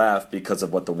the left because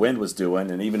of what the wind was doing.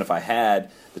 And even if I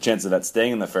had, the chances of that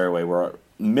staying in the fairway were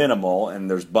minimal, and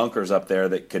there's bunkers up there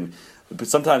that can. But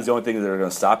sometimes the only thing that are going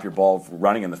to stop your ball from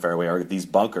running in the fairway are these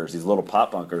bunkers, these little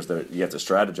pop bunkers that you have to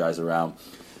strategize around.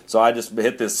 So I just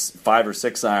hit this 5 or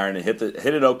 6-iron and hit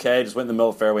it okay, just went in the middle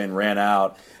of the fairway and ran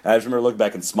out. And I just remember looking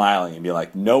back and smiling and be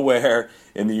like, nowhere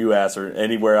in the U.S. or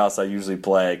anywhere else I usually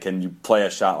play can you play a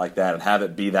shot like that and have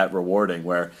it be that rewarding,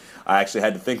 where I actually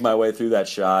had to think my way through that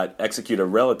shot, execute a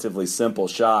relatively simple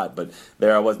shot, but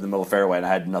there I was in the middle of the fairway and I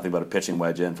had nothing but a pitching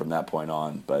wedge in from that point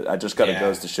on. But I just kind of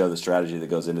goes to show the strategy that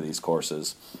goes into these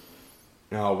courses.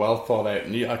 No, well thought out.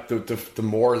 And the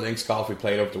more links golf we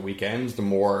played over the weekends, the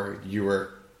more you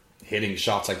were hitting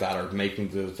shots like that or making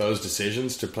those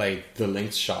decisions to play the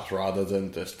links shot rather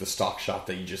than the stock shot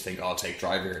that you just think, I'll take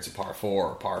drive here, it's a par 4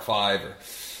 or par 5.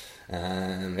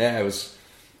 That was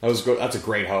good. That's a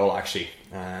great hole, actually.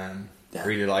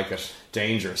 Really like it.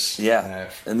 Dangerous. Yeah,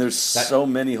 and there's so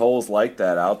many holes like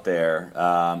that out there.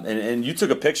 And you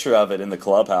took a picture of it in the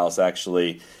clubhouse,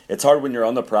 actually. It's hard when you're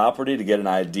on the property to get an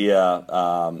idea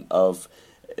of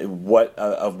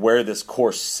where this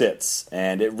course sits.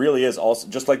 And it really is also,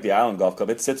 just like the Island Golf Club,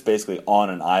 it sits basically on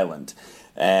an island.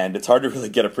 And it's hard to really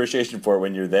get appreciation for it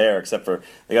when you're there, except for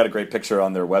they got a great picture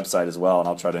on their website as well, and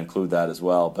I'll try to include that as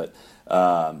well. But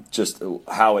just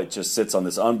how it just sits on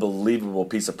this unbelievable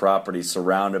piece of property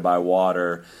surrounded by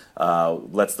water,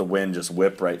 lets the wind just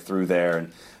whip right through there.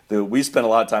 And we spent a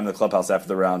lot of time in the clubhouse after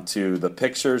the round too. The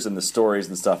pictures and the stories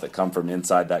and stuff that come from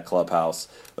inside that clubhouse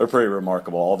are pretty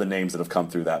remarkable. All the names that have come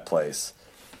through that place.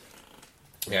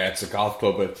 Yeah, it's a golf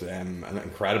club with an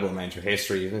incredible amount of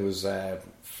history. It was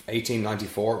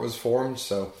 1894 it was formed,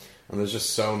 and there's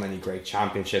just so many great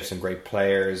championships and great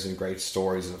players and great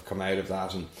stories that have come out of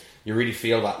that, and you really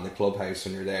feel that in the clubhouse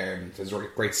when you're there, and there's a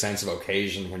great sense of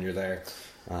occasion when you're there.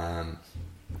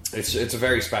 It's a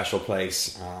very special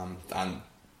place, and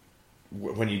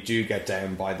when you do get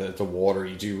down by the water,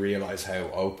 you do realise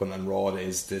how open and raw it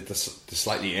is. The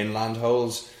slightly inland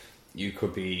holes, you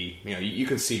could be, you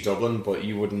can see Dublin, but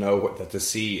you wouldn't know that the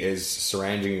sea is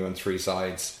surrounding you on three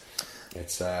sides.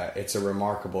 It's a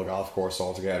remarkable golf course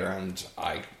altogether, and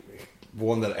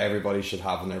one that everybody should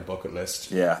have on their bucket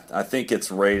list. Yeah, I think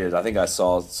it's rated. I think I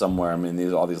saw somewhere. I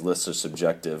mean, all these lists are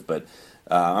subjective, but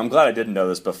I'm glad I didn't know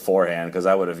this beforehand, because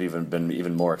I would have been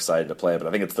even more excited to play it. But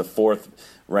I think it's the 4th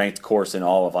ranked course in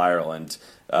all of Ireland,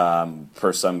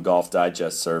 per some Golf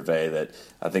Digest survey that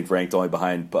I think ranked only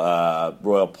behind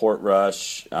Royal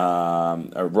Portrush,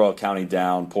 or Royal County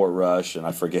Down, Portrush, and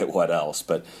I forget what else,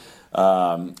 but.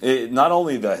 Not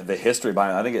only the history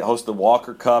behind it, I think it hosted the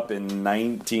Walker Cup in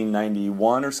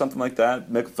 1991 or something like that.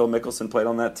 Phil Mickelson played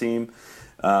on that team,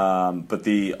 but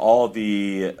all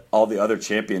the other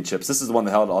championships. This is the one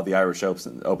that held all the Irish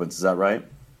Opens. Is that right?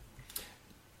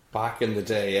 Back in the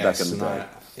day, yes. Back in the day.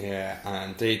 Yeah,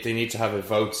 and they need to have a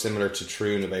vote similar to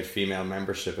Troon about female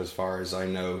membership, as far as I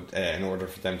know, in order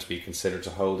for them to be considered to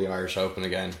hold the Irish Open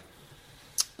again.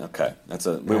 Okay,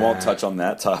 we won't touch on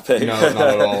that topic. No, not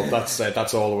at all.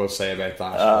 That's all we'll say about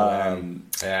that.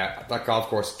 That golf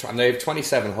course, and they have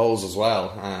 27 holes as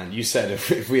well. And you said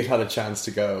if we had a chance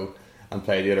to go and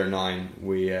play the other 9,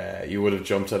 you would have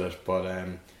jumped at it. But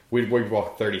we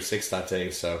walked 36 that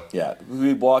day. So yeah,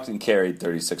 we walked and carried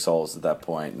 36 holes at that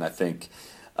point, and I think.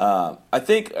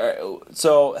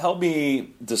 So help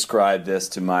me describe this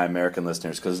to my American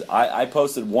listeners, because I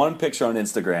posted one picture on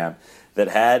Instagram that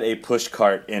had a push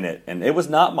cart in it, and it was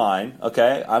not mine.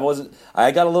 Okay,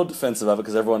 I got a little defensive of it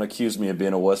because everyone accused me of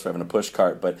being a wuss for having a push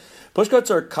cart, but push carts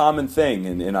are a common thing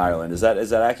in Ireland. Is that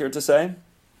accurate to say?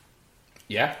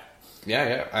 Yeah.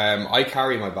 Yeah. I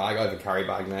carry my bag. I have a carry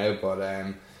bag now, but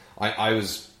I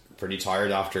was pretty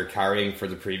tired after carrying for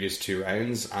the previous 2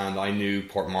 rounds, and I knew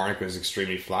Portmarnock was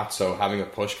extremely flat, so having a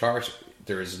push cart,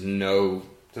 there's no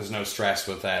stress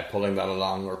with pulling that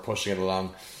along or pushing it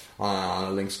along on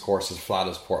a links course as flat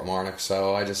as Portmarnock.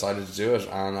 So I decided to do it,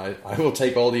 and I will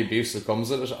take all the abuse that comes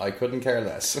with it. I couldn't care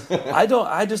less.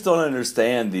 I just don't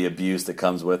understand the abuse that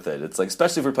comes with it. It's like,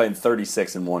 especially if we're playing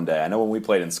 36 in one day. I know when we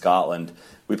played in Scotland,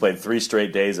 we played 3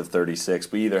 straight days of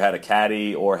 36. We either had a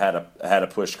caddy or had a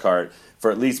push cart for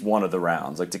at least one of the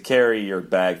rounds. Like, to carry your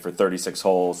bag for 36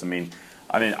 holes, I mean,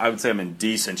 I would say I'm in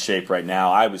decent shape right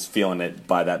now. I was feeling it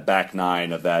by that back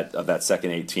 9 of that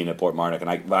second 18 at Portmarnock, and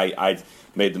I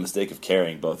made the mistake of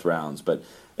carrying both rounds. But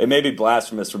it may be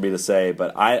blasphemous for me to say,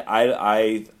 but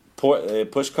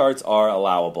push carts are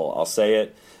allowable. I'll say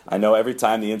it. I know every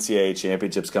time the NCAA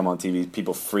championships come on TV,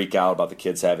 people freak out about the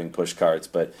kids having push carts,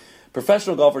 but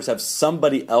professional golfers have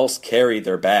somebody else carry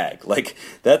their bag. Like,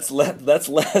 that's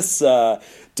less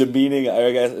demeaning.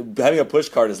 I guess having a push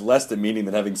cart is less demeaning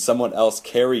than having someone else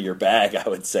carry your bag, I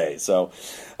would say. So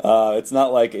it's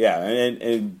not like,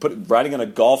 riding on a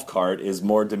golf cart is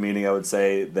more demeaning, I would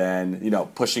say, than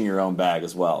pushing your own bag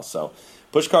as well. So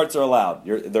push carts are allowed.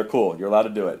 They're cool. You're allowed to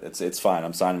do it. It's fine.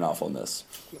 I'm signing off on this.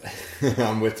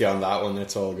 I'm with you on that one.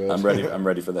 It's all good. I'm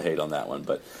ready for the hate on that one.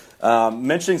 But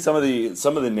mentioning some of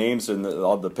the names and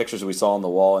all the pictures that we saw on the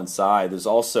wall inside, there's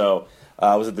also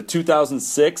was it the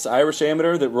 2006 Irish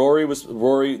Amateur that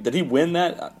Rory did he win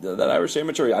that Irish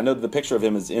Amateur? I know the picture of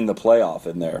him is in the playoff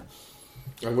in there.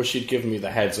 I wish you'd given me the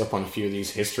heads up on a few of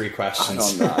these history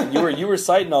questions. I don't know. You were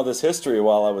citing all this history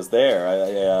while I was there.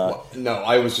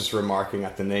 I was just remarking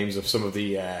at the names of some of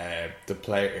the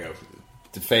player,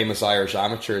 the famous Irish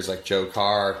amateurs like Joe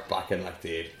Carr back in like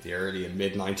the early and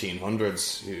mid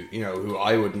 1900s, who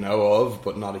I would know of,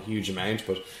 but not a huge amount.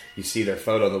 But you see their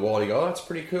photo on the wall, you go, "Oh, that's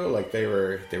pretty cool." Like they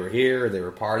were here, they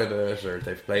were part of it, or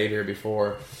they've played here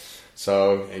before.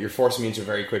 So you're forcing me into a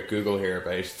very quick Google here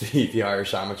about the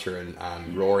Irish amateur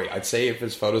and Rory. I'd say if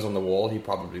his photo's on the wall, he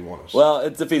probably won it. Well,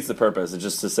 it defeats the purpose. It's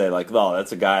just to say, like, well,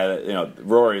 that's a guy that,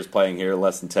 Rory was playing here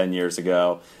less than 10 years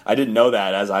ago. I didn't know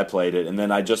that as I played it, and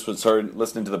then I just started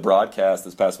listening to the broadcast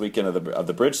this past weekend of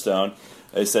the Bridgestone.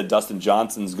 They said Dustin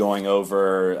Johnson's going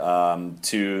over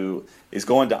he's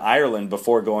going to Ireland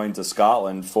before going to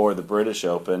Scotland for the British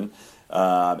Open.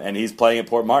 And he's playing at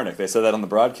Portmarnock. They said that on the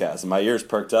broadcast, and my ears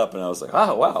perked up, and I was like,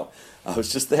 "Oh, wow!" I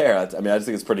was just there. I just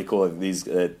think it's pretty cool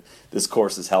that this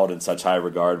course is held in such high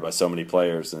regard by so many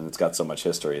players, and it's got so much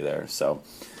history there. So,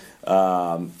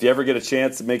 if you ever get a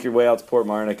chance to make your way out to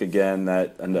Portmarnock again,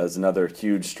 that is another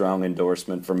huge, strong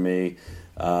endorsement from me.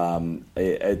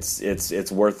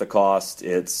 It's worth the cost.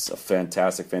 It's a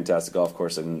fantastic, fantastic golf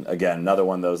course, and again, another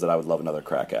one of those that I would love another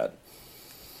crack at.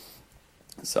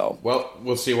 So, well,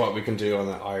 we'll see what we can do on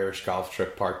the Irish golf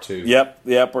trip part 2. Yep,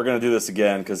 we're going to do this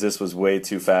again because this was way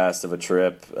too fast of a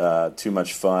trip, too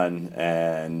much fun,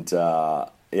 and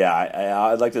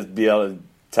I'd like to be able to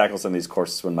tackle some of these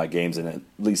courses when my game's in at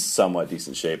least somewhat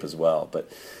decent shape as well.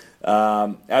 But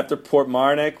after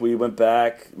Portmarnock, we went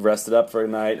back, rested up for a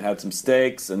night, had some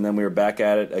steaks, and then we were back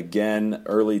at it again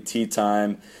early tea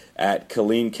time at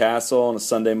Killeen Castle on a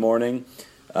Sunday morning.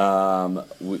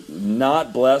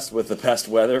 Not blessed with the best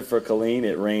weather for Killeen.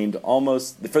 It rained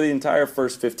almost for the entire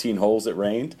first 15 holes. It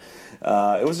rained.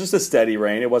 It was just a steady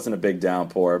rain. It wasn't a big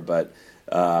downpour, but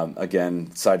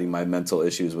again, citing my mental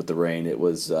issues with the rain, it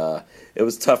was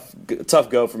tough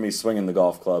go for me swinging the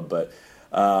golf club. But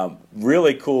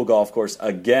really cool golf course.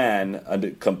 Again,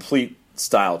 a complete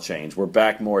style change. We're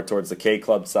back more towards the K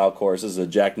Club style course. This is a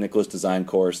Jack Nicklaus design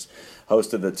course.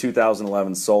 Hosted the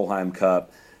 2011 Solheim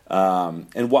Cup.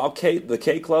 And while the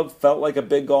K Club felt like a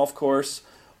big golf course,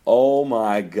 oh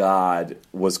my God,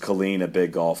 was Killeen a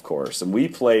big golf course. And we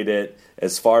played it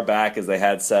as far back as they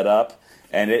had set up,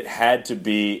 and it had to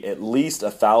be at least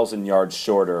 1,000 yards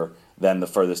shorter than the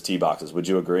furthest tee boxes. Would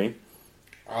you agree?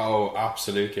 Oh,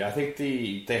 absolutely. I think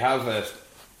they have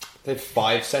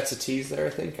 5 sets of tees there, I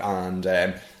think, and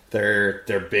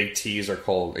their big tees are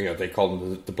called, they call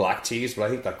them the black tees, but I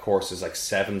think that course is like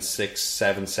 7-6,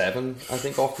 7-7, I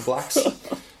think, off the blacks,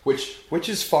 which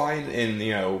is fine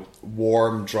in,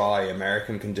 warm, dry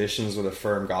American conditions with a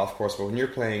firm golf course, but when you're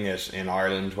playing it in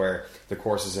Ireland where the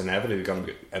course is inevitably going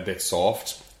to be a bit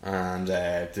soft and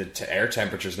the air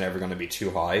temperature is never going to be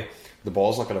too high, the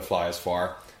ball's not going to fly as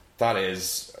far, that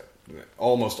is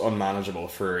almost unmanageable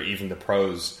for even the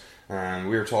pros. And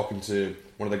we were talking to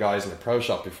one of the guys in the pro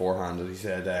shop beforehand, and he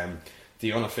said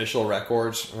the unofficial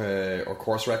record or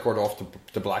course record off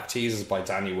the black tees is by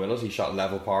Danny Willett. He shot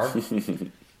level par.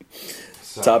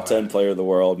 So, top 10 player of the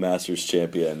world, Masters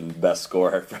champion, best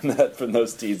scorer from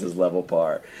those tees is level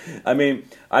par. I mean,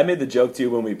 I made the joke to you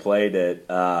when we played it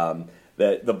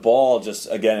that the ball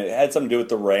just, again, it had something to do with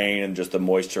the rain and just the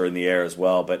moisture in the air as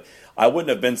well, but I wouldn't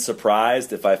have been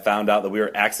surprised if I found out that we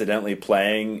were accidentally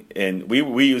playing in,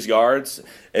 we use yards,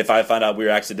 if I found out we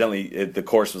were accidentally, the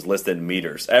course was listed in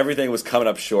meters. Everything was coming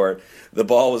up short. The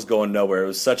ball was going nowhere. It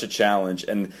was such a challenge.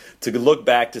 And to look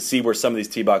back to see where some of these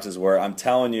tee boxes were, I'm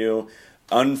telling you,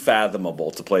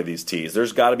 unfathomable to play these tees.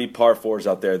 There's got to be par fours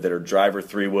out there that are driver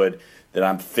 3-wood that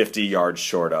I'm 50 yards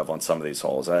short of on some of these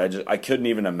holes. I couldn't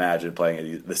even imagine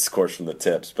playing this course from the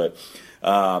tips, but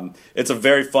it's a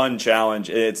very fun challenge.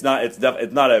 It's not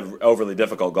an overly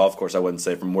difficult golf course, I wouldn't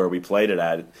say, from where we played it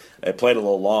at. It played a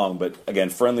little long, but again,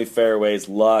 friendly fairways,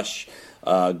 lush,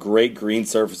 great green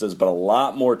surfaces, but a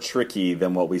lot more tricky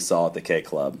than what we saw at the K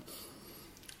Club.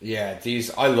 Yeah,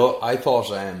 I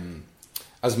thought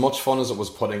as much fun as it was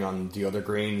putting on the other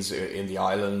greens in the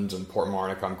island and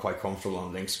Portmarnock, I'm quite comfortable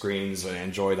on links greens. I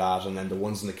enjoy that, and then the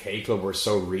ones in the K Club were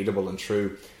so readable and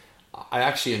true. I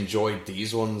actually enjoyed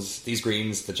these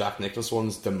greens, the Jack Nicklaus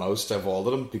ones, the most of all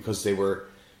of them, because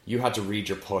you had to read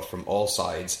your putt from all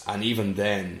sides, and even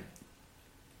then,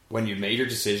 when you made your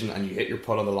decision and you hit your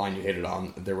putt on the line you hit it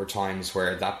on, there were times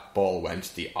where that ball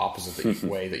went the opposite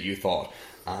way that you thought,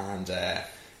 and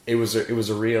it was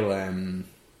a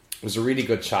really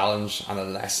good challenge and a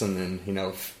lesson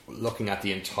in looking at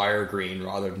the entire green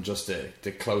rather than just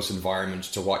the close environment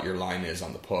to what your line is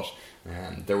on the putt.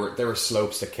 There were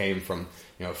slopes that came from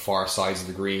far sides of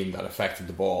the green that affected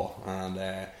the ball, and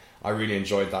I really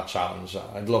enjoyed that challenge.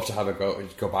 I'd love to have a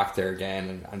go back there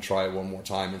again and try it one more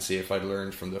time and see if I'd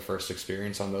learned from the first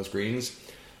experience on those greens.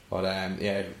 But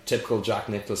typical Jack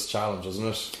Nicklaus challenge, isn't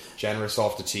it? Generous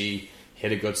off the tee,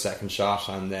 hit a good second shot,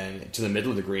 and then to the middle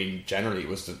of the green generally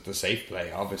was the safe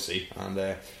play, obviously, and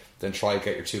then try to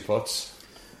get your 2 putts.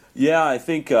 Yeah, I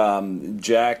think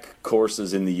Jack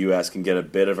courses in the U.S. can get a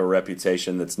bit of a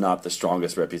reputation that's not the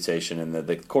strongest reputation, and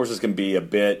the courses can be a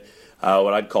bit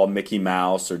what I'd call Mickey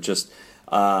Mouse, or just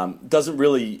doesn't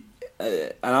really.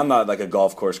 And I'm not like a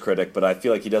golf course critic, but I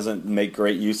feel like he doesn't make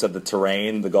great use of the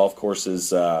terrain. The golf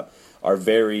courses are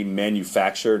very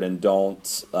manufactured and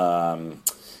don't.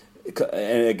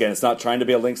 And again, it's not trying to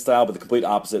be a link style, but the complete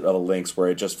opposite of a links, where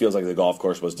it just feels like the golf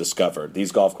course was discovered.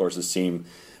 These golf courses seem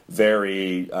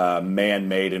very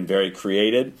man-made and very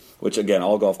created, which again,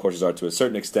 all golf courses are to a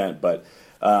certain extent. But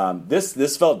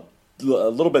this felt a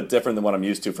little bit different than what I'm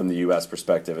used to from the U.S.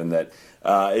 perspective, in that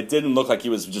it didn't look like he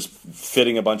was just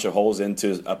fitting a bunch of holes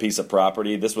into a piece of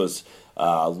property. This was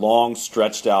long,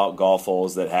 stretched-out golf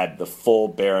holes that had the full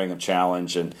bearing of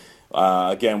challenge. And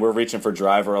again, we're reaching for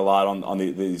driver a lot on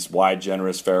these wide,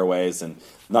 generous fairways, and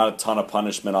not a ton of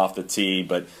punishment off the tee,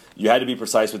 but you had to be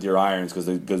precise with your irons because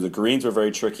the greens were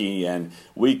very tricky, and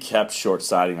we kept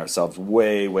short-siding ourselves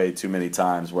way, way too many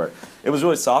times, where it was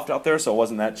really soft out there, so it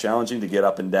wasn't that challenging to get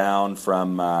up and down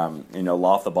from,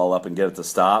 loft the ball up and get it to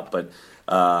stop, but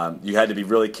you had to be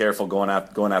really careful going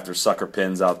after sucker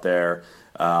pins out there.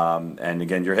 And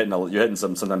again, you're hitting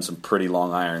sometimes some pretty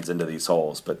long irons into these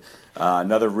holes. But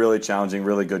another really challenging,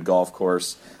 really good golf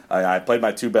course. I played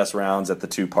my 2 best rounds at the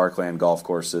 2 parkland golf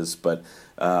courses, but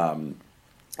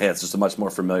it's just a much more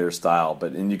familiar style.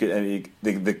 But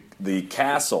the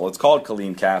castle, it's called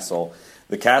Killeen Castle.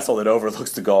 The castle that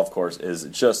overlooks the golf course is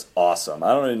just awesome.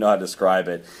 I don't even know how to describe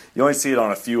it. You only see it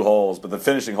on a few holes, but the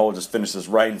finishing hole just finishes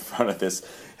right in front of this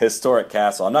historic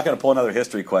castle. I'm not going to pull another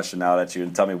history question out at you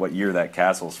and tell me what year that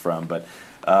castle's from, but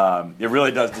it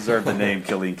really does deserve the name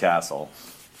Killeen Castle.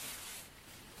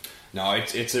 No,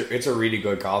 it's a really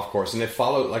good golf course, and it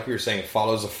follows, like we were saying, it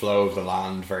follows the flow of the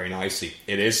land very nicely.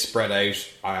 It is spread out,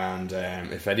 and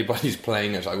if anybody's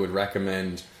playing it, I would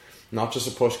recommend not just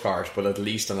a push cart, but at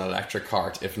least an electric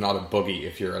cart, if not a buggy,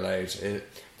 if you're allowed.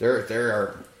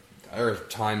 There are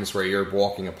times where you're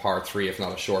walking a par 3, if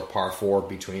not a short par 4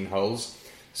 between holes.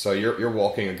 So you're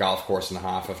walking a golf course and a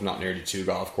half, if not nearly 2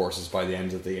 golf courses by the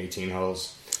end of the 18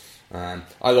 holes.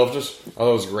 I loved it. I thought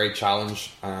it was a great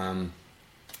challenge.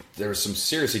 There were some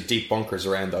seriously deep bunkers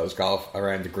around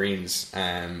around the greens.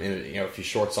 If you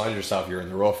short-sided yourself, you're in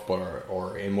the rough,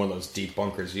 or in one of those deep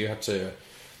bunkers. You had to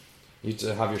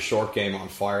have your short game on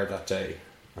fire that day.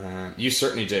 You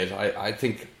certainly did. I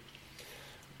think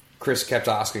Chris kept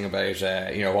asking about,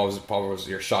 what was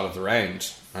your shot of the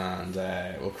round? And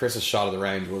Chris's shot of the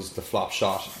round was the flop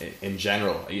shot in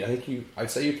general. I'd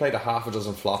say you played a half a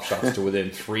dozen flop shots to within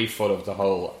 3 foot of the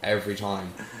hole every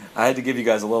time. I had to give you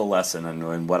guys a little lesson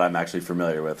in what I'm actually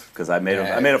familiar with, because I made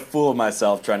a fool of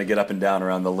myself trying to get up and down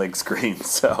around the links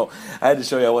greens. So I had to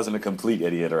show you I wasn't a complete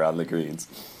idiot around the greens.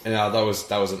 That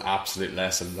was an absolute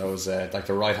lesson. That was like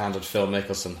the right-handed Phil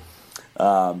Mickelson.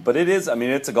 But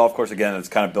it's a golf course, again, it's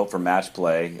kind of built for match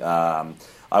play.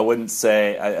 I wouldn't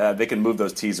say they can move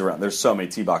those tees around. There's so many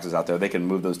tee boxes out there. They can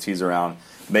move those tees around,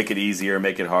 make it easier,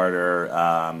 make it harder.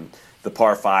 The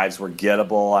par fives were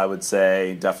gettable, I would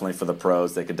say. Definitely for the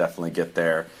pros, they could definitely get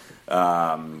there.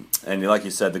 And like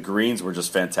you said, the greens were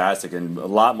just fantastic and a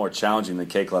lot more challenging than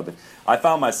K Club. I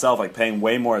found myself paying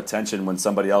way more attention when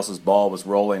somebody else's ball was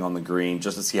rolling on the green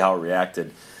just to see how it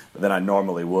reacted than I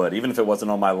normally would. Even if it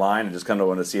wasn't on my line, I just kind of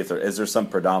wanted to see if there is some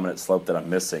predominant slope that I'm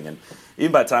missing. And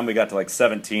even by the time we got to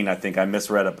 17, I think I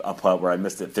misread a putt where I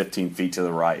missed it 15 feet to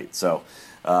the right. So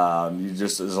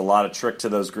there's a lot of trick to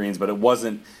those greens, but it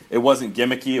wasn't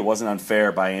gimmicky. It wasn't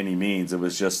unfair by any means. It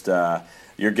was just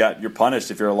you're punished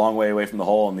if you're a long way away from the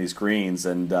hole on these greens.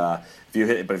 And if you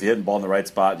hit the ball in the right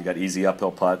spot, you got easy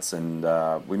uphill putts. And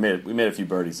we made a few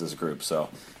birdies as a group. So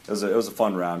it was a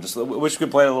fun round. Just wish we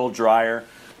could play it a little drier.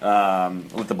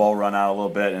 Let the ball run out a little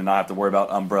bit and not have to worry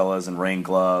about umbrellas and rain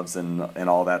gloves and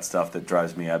all that stuff that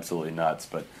drives me absolutely nuts.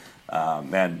 But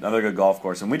man, another good golf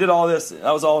course. And we did all this.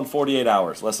 That was all in 48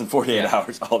 hours, less than 48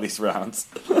 hours, all these rounds.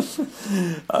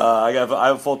 I have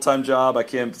a full-time job.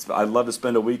 I'd love to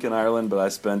spend a week in Ireland, but I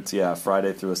spent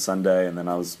Friday through a Sunday, and then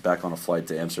I was back on a flight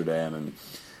to Amsterdam. And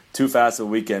too fast a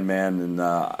weekend, man. And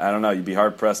I don't know. You'd be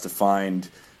hard-pressed to find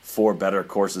 4 better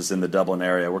courses in the Dublin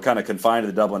area. We're kind of confined to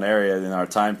the Dublin area in our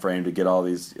time frame to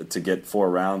get 4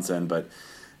 rounds in, but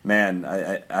man,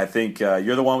 I think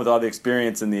you're the one with all the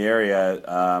experience in the area.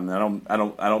 I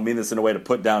don't mean this in a way to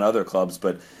put down other clubs,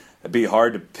 but it'd be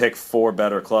hard to pick 4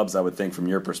 better clubs, I would think, from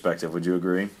your perspective. Would you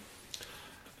agree?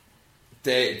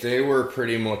 They were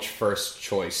pretty much first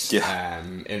choice,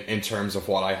 in terms of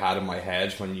what I had in my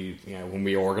head when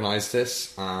we organised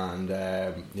this, and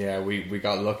we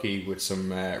got lucky with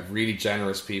some really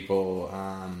generous people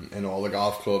in all the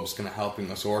golf clubs, kind of helping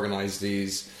us organise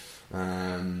these.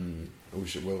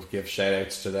 We'll give shout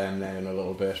outs to them now in a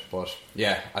little bit, but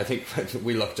I think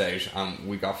we lucked out and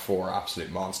we got 4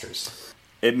 absolute monsters.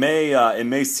 It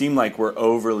may seem like we're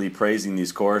overly praising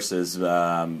these courses,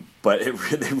 but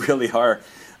they really are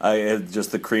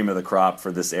just the cream of the crop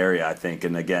for this area, I think.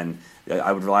 And again,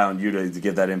 I would rely on you to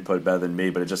give that input better than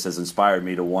me, but it just has inspired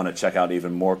me to want to check out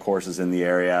even more courses in the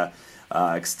area,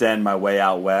 extend my way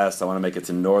out west. I want to make it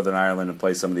to Northern Ireland and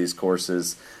play some of these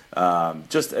courses.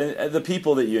 Just the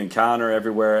people that you encounter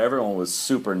everywhere, everyone was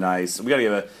super nice. We got to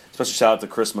give a special shout out to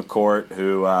Chris McCourt,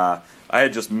 who I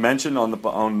had just mentioned on the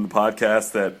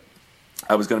podcast that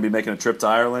I was going to be making a trip to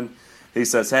Ireland. He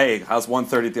says, "Hey, how's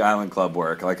 1:30 at the Island Club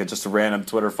work?" Just a random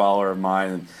Twitter follower of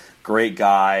mine, and great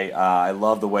guy. I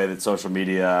love the way that social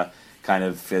media kind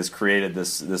of has created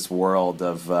this world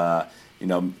of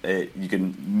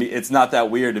it's not that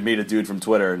weird to meet a dude from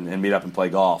Twitter and meet up and play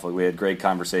golf. We had great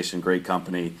conversation, great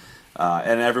company,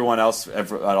 and everyone else at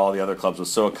all the other clubs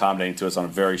was so accommodating to us on a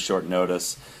very short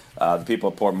notice. The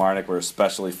people at Portmarnock were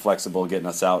especially flexible, getting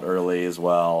us out early as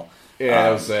well. Yeah,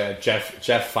 it was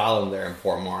Jeff Fallon there in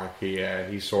Portmarnock.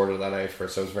 He sorted that out for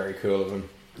us. So it was very cool of him.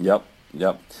 Yep.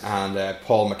 And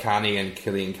Paul McCanney and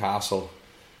Killeen Castle.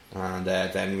 And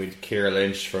then with Ciara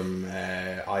Lynch from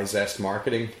iZest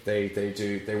Marketing.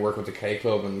 They work with the K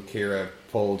Club, and Ciara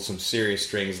pulled some serious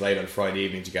strings late on Friday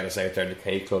evening to get us out there to the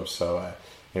K Club. So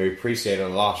we appreciate it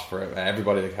a lot for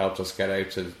everybody that helped us get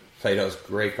out to play those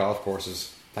great golf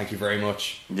courses. Thank you very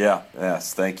much.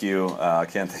 Yes, thank you. I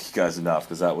can't thank you guys enough,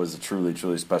 because that was a truly,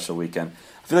 truly special weekend.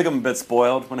 I feel like I'm a bit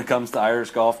spoiled when it comes to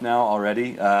Irish golf now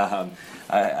already.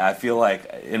 I feel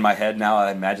like in my head now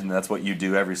I imagine that's what you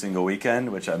do every single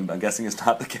weekend, which I'm guessing is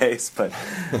not the case. But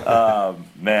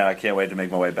man, I can't wait to make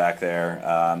my way back there.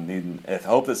 I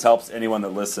hope this helps anyone that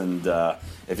listened.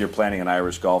 If you're planning an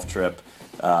Irish golf trip,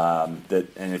 and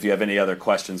if you have any other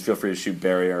questions, feel free to shoot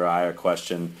Barry or I a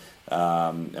question.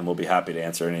 And we'll be happy to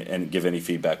answer and give any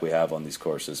feedback we have on these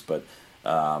courses. But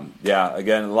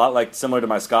again, a lot similar to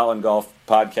my Scotland golf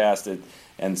podcast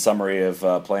and summary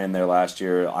of playing there last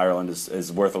year. Ireland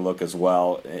is worth a look as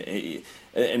well,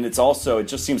 and it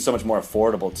just seems so much more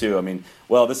affordable too. I mean,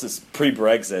 this is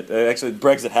pre-Brexit. Actually,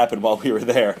 Brexit happened while we were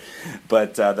there,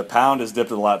 but the pound has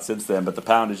dipped a lot since then. But the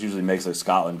pound usually makes a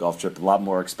Scotland golf trip a lot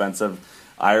more expensive.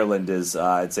 Ireland is,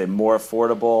 I'd say, more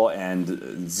affordable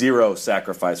and zero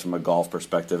sacrifice from a golf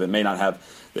perspective. It may not have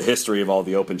the history of all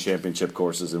the Open Championship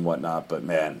courses and whatnot. But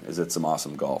man, is it some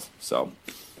awesome golf. So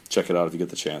check it out if you get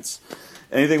the chance.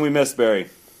 Anything we missed, Barry?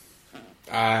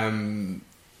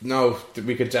 No,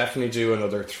 we could definitely do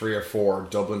another 3 or 4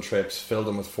 Dublin trips, fill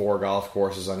them with 4 golf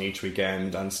courses on each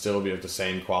weekend, and still be of the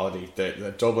same quality.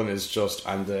 The Dublin is just,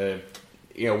 and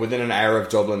within an hour of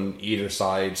Dublin, either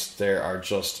side, there are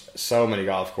just so many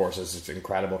golf courses. It's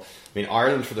incredible. I mean,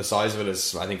 Ireland, for the size of it,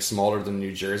 is, I think, smaller than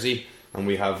New Jersey, and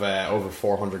we have over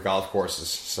 400 golf courses.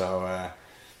 So,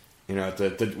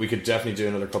 we could definitely do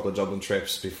another couple of Dublin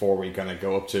trips before we kind of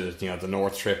go up to the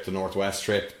North trip, the Northwest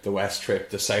trip, the West trip,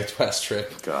 the Southwest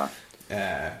trip. God,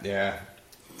 yeah,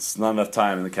 it's not enough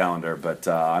time in the calendar, but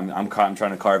I'm trying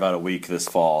to carve out a week this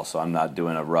fall, so I'm not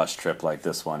doing a rush trip like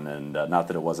this one. And not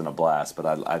that it wasn't a blast, but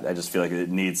I just feel like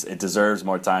it deserves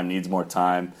more time, needs more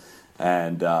time,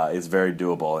 and it's very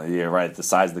doable. And you're right, the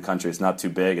size of the country is not too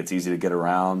big; it's easy to get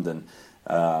around and.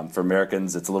 For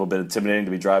Americans, it's a little bit intimidating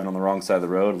to be driving on the wrong side of the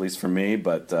road, at least for me,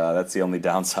 but that's the only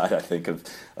downside, I think,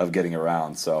 of getting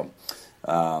around. So,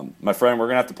 my friend, we're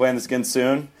going to have to plan this again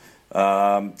soon.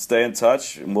 Stay in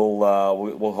touch, and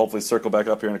we'll hopefully circle back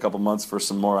up here in a couple months for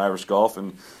some more Irish golf.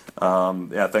 And,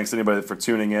 thanks to anybody for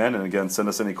tuning in, and again, send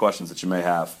us any questions that you may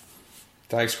have.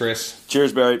 Thanks, Chris.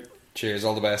 Cheers, Barry. Cheers,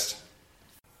 all the best.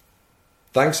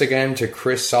 Thanks again to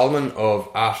Chris Solomon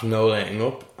of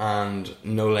 @NoLayingUp and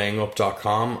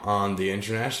NoLayingUp.com on the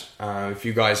internet. If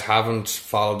you guys haven't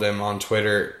followed them on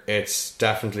Twitter, it's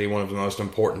definitely one of the most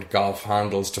important golf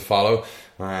handles to follow.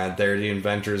 They're the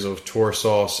inventors of Tour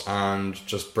Sauce and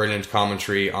just brilliant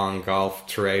commentary on golf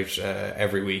throughout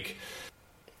every week.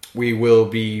 We will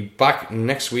be back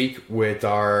next week with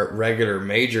our regular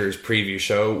majors preview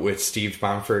show with Steve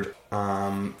Bamford.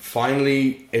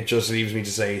 Finally, it just leaves me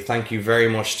to say thank you very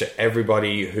much to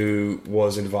everybody who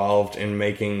was involved in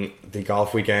making the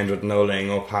golf weekend with No Laying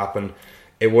Up happen.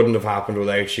 It wouldn't have happened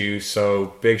without you,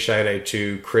 so big shout out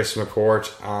to Chris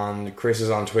McCourt, and Chris is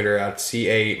on Twitter at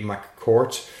CA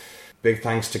McCourt. Big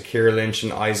thanks to Ciara Lynch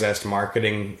and iZest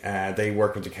Marketing. They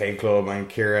work with the K Club, and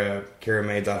Ciara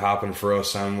made that happen for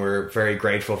us, and we're very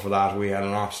grateful for that. We had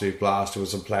an absolute blast. It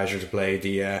was a pleasure to play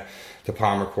the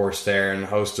Palmer course there and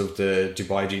host of the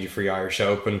Dubai Duty Free Irish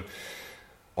Open.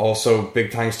 Also,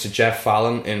 big thanks to Jeff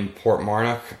Fallon in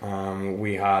Portmarnock.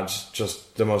 We had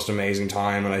just the most amazing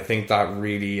time, and I think that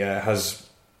really has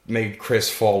made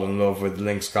Chris fall in love with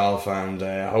links golf, and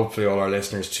hopefully all our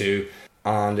listeners too.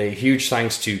 And a huge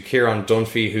thanks to Kieran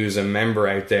Dunphy, who's a member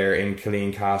out there in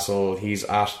Killeen Castle. He's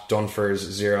at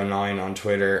Dunfers09 on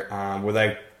Twitter.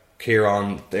 Without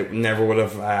Kieran, it never would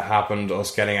have happened,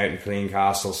 us getting out in Killeen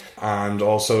Castle. And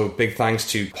also big thanks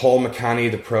to Paul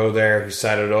McCanny, the pro there, who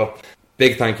set it up.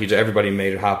 Big thank you to everybody who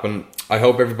made it happen. I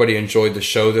hope everybody enjoyed the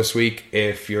show this week.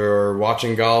 If you're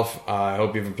watching golf, I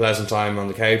hope you have a pleasant time on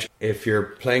the couch. If you're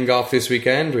playing golf this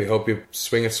weekend, we hope you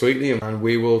swing it sweetly, and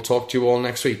we will talk to you all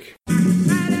next week.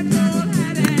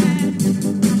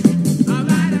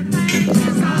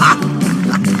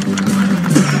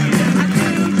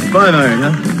 Bye, Iron,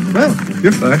 huh? Well,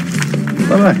 you're fine.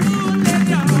 Bye-bye.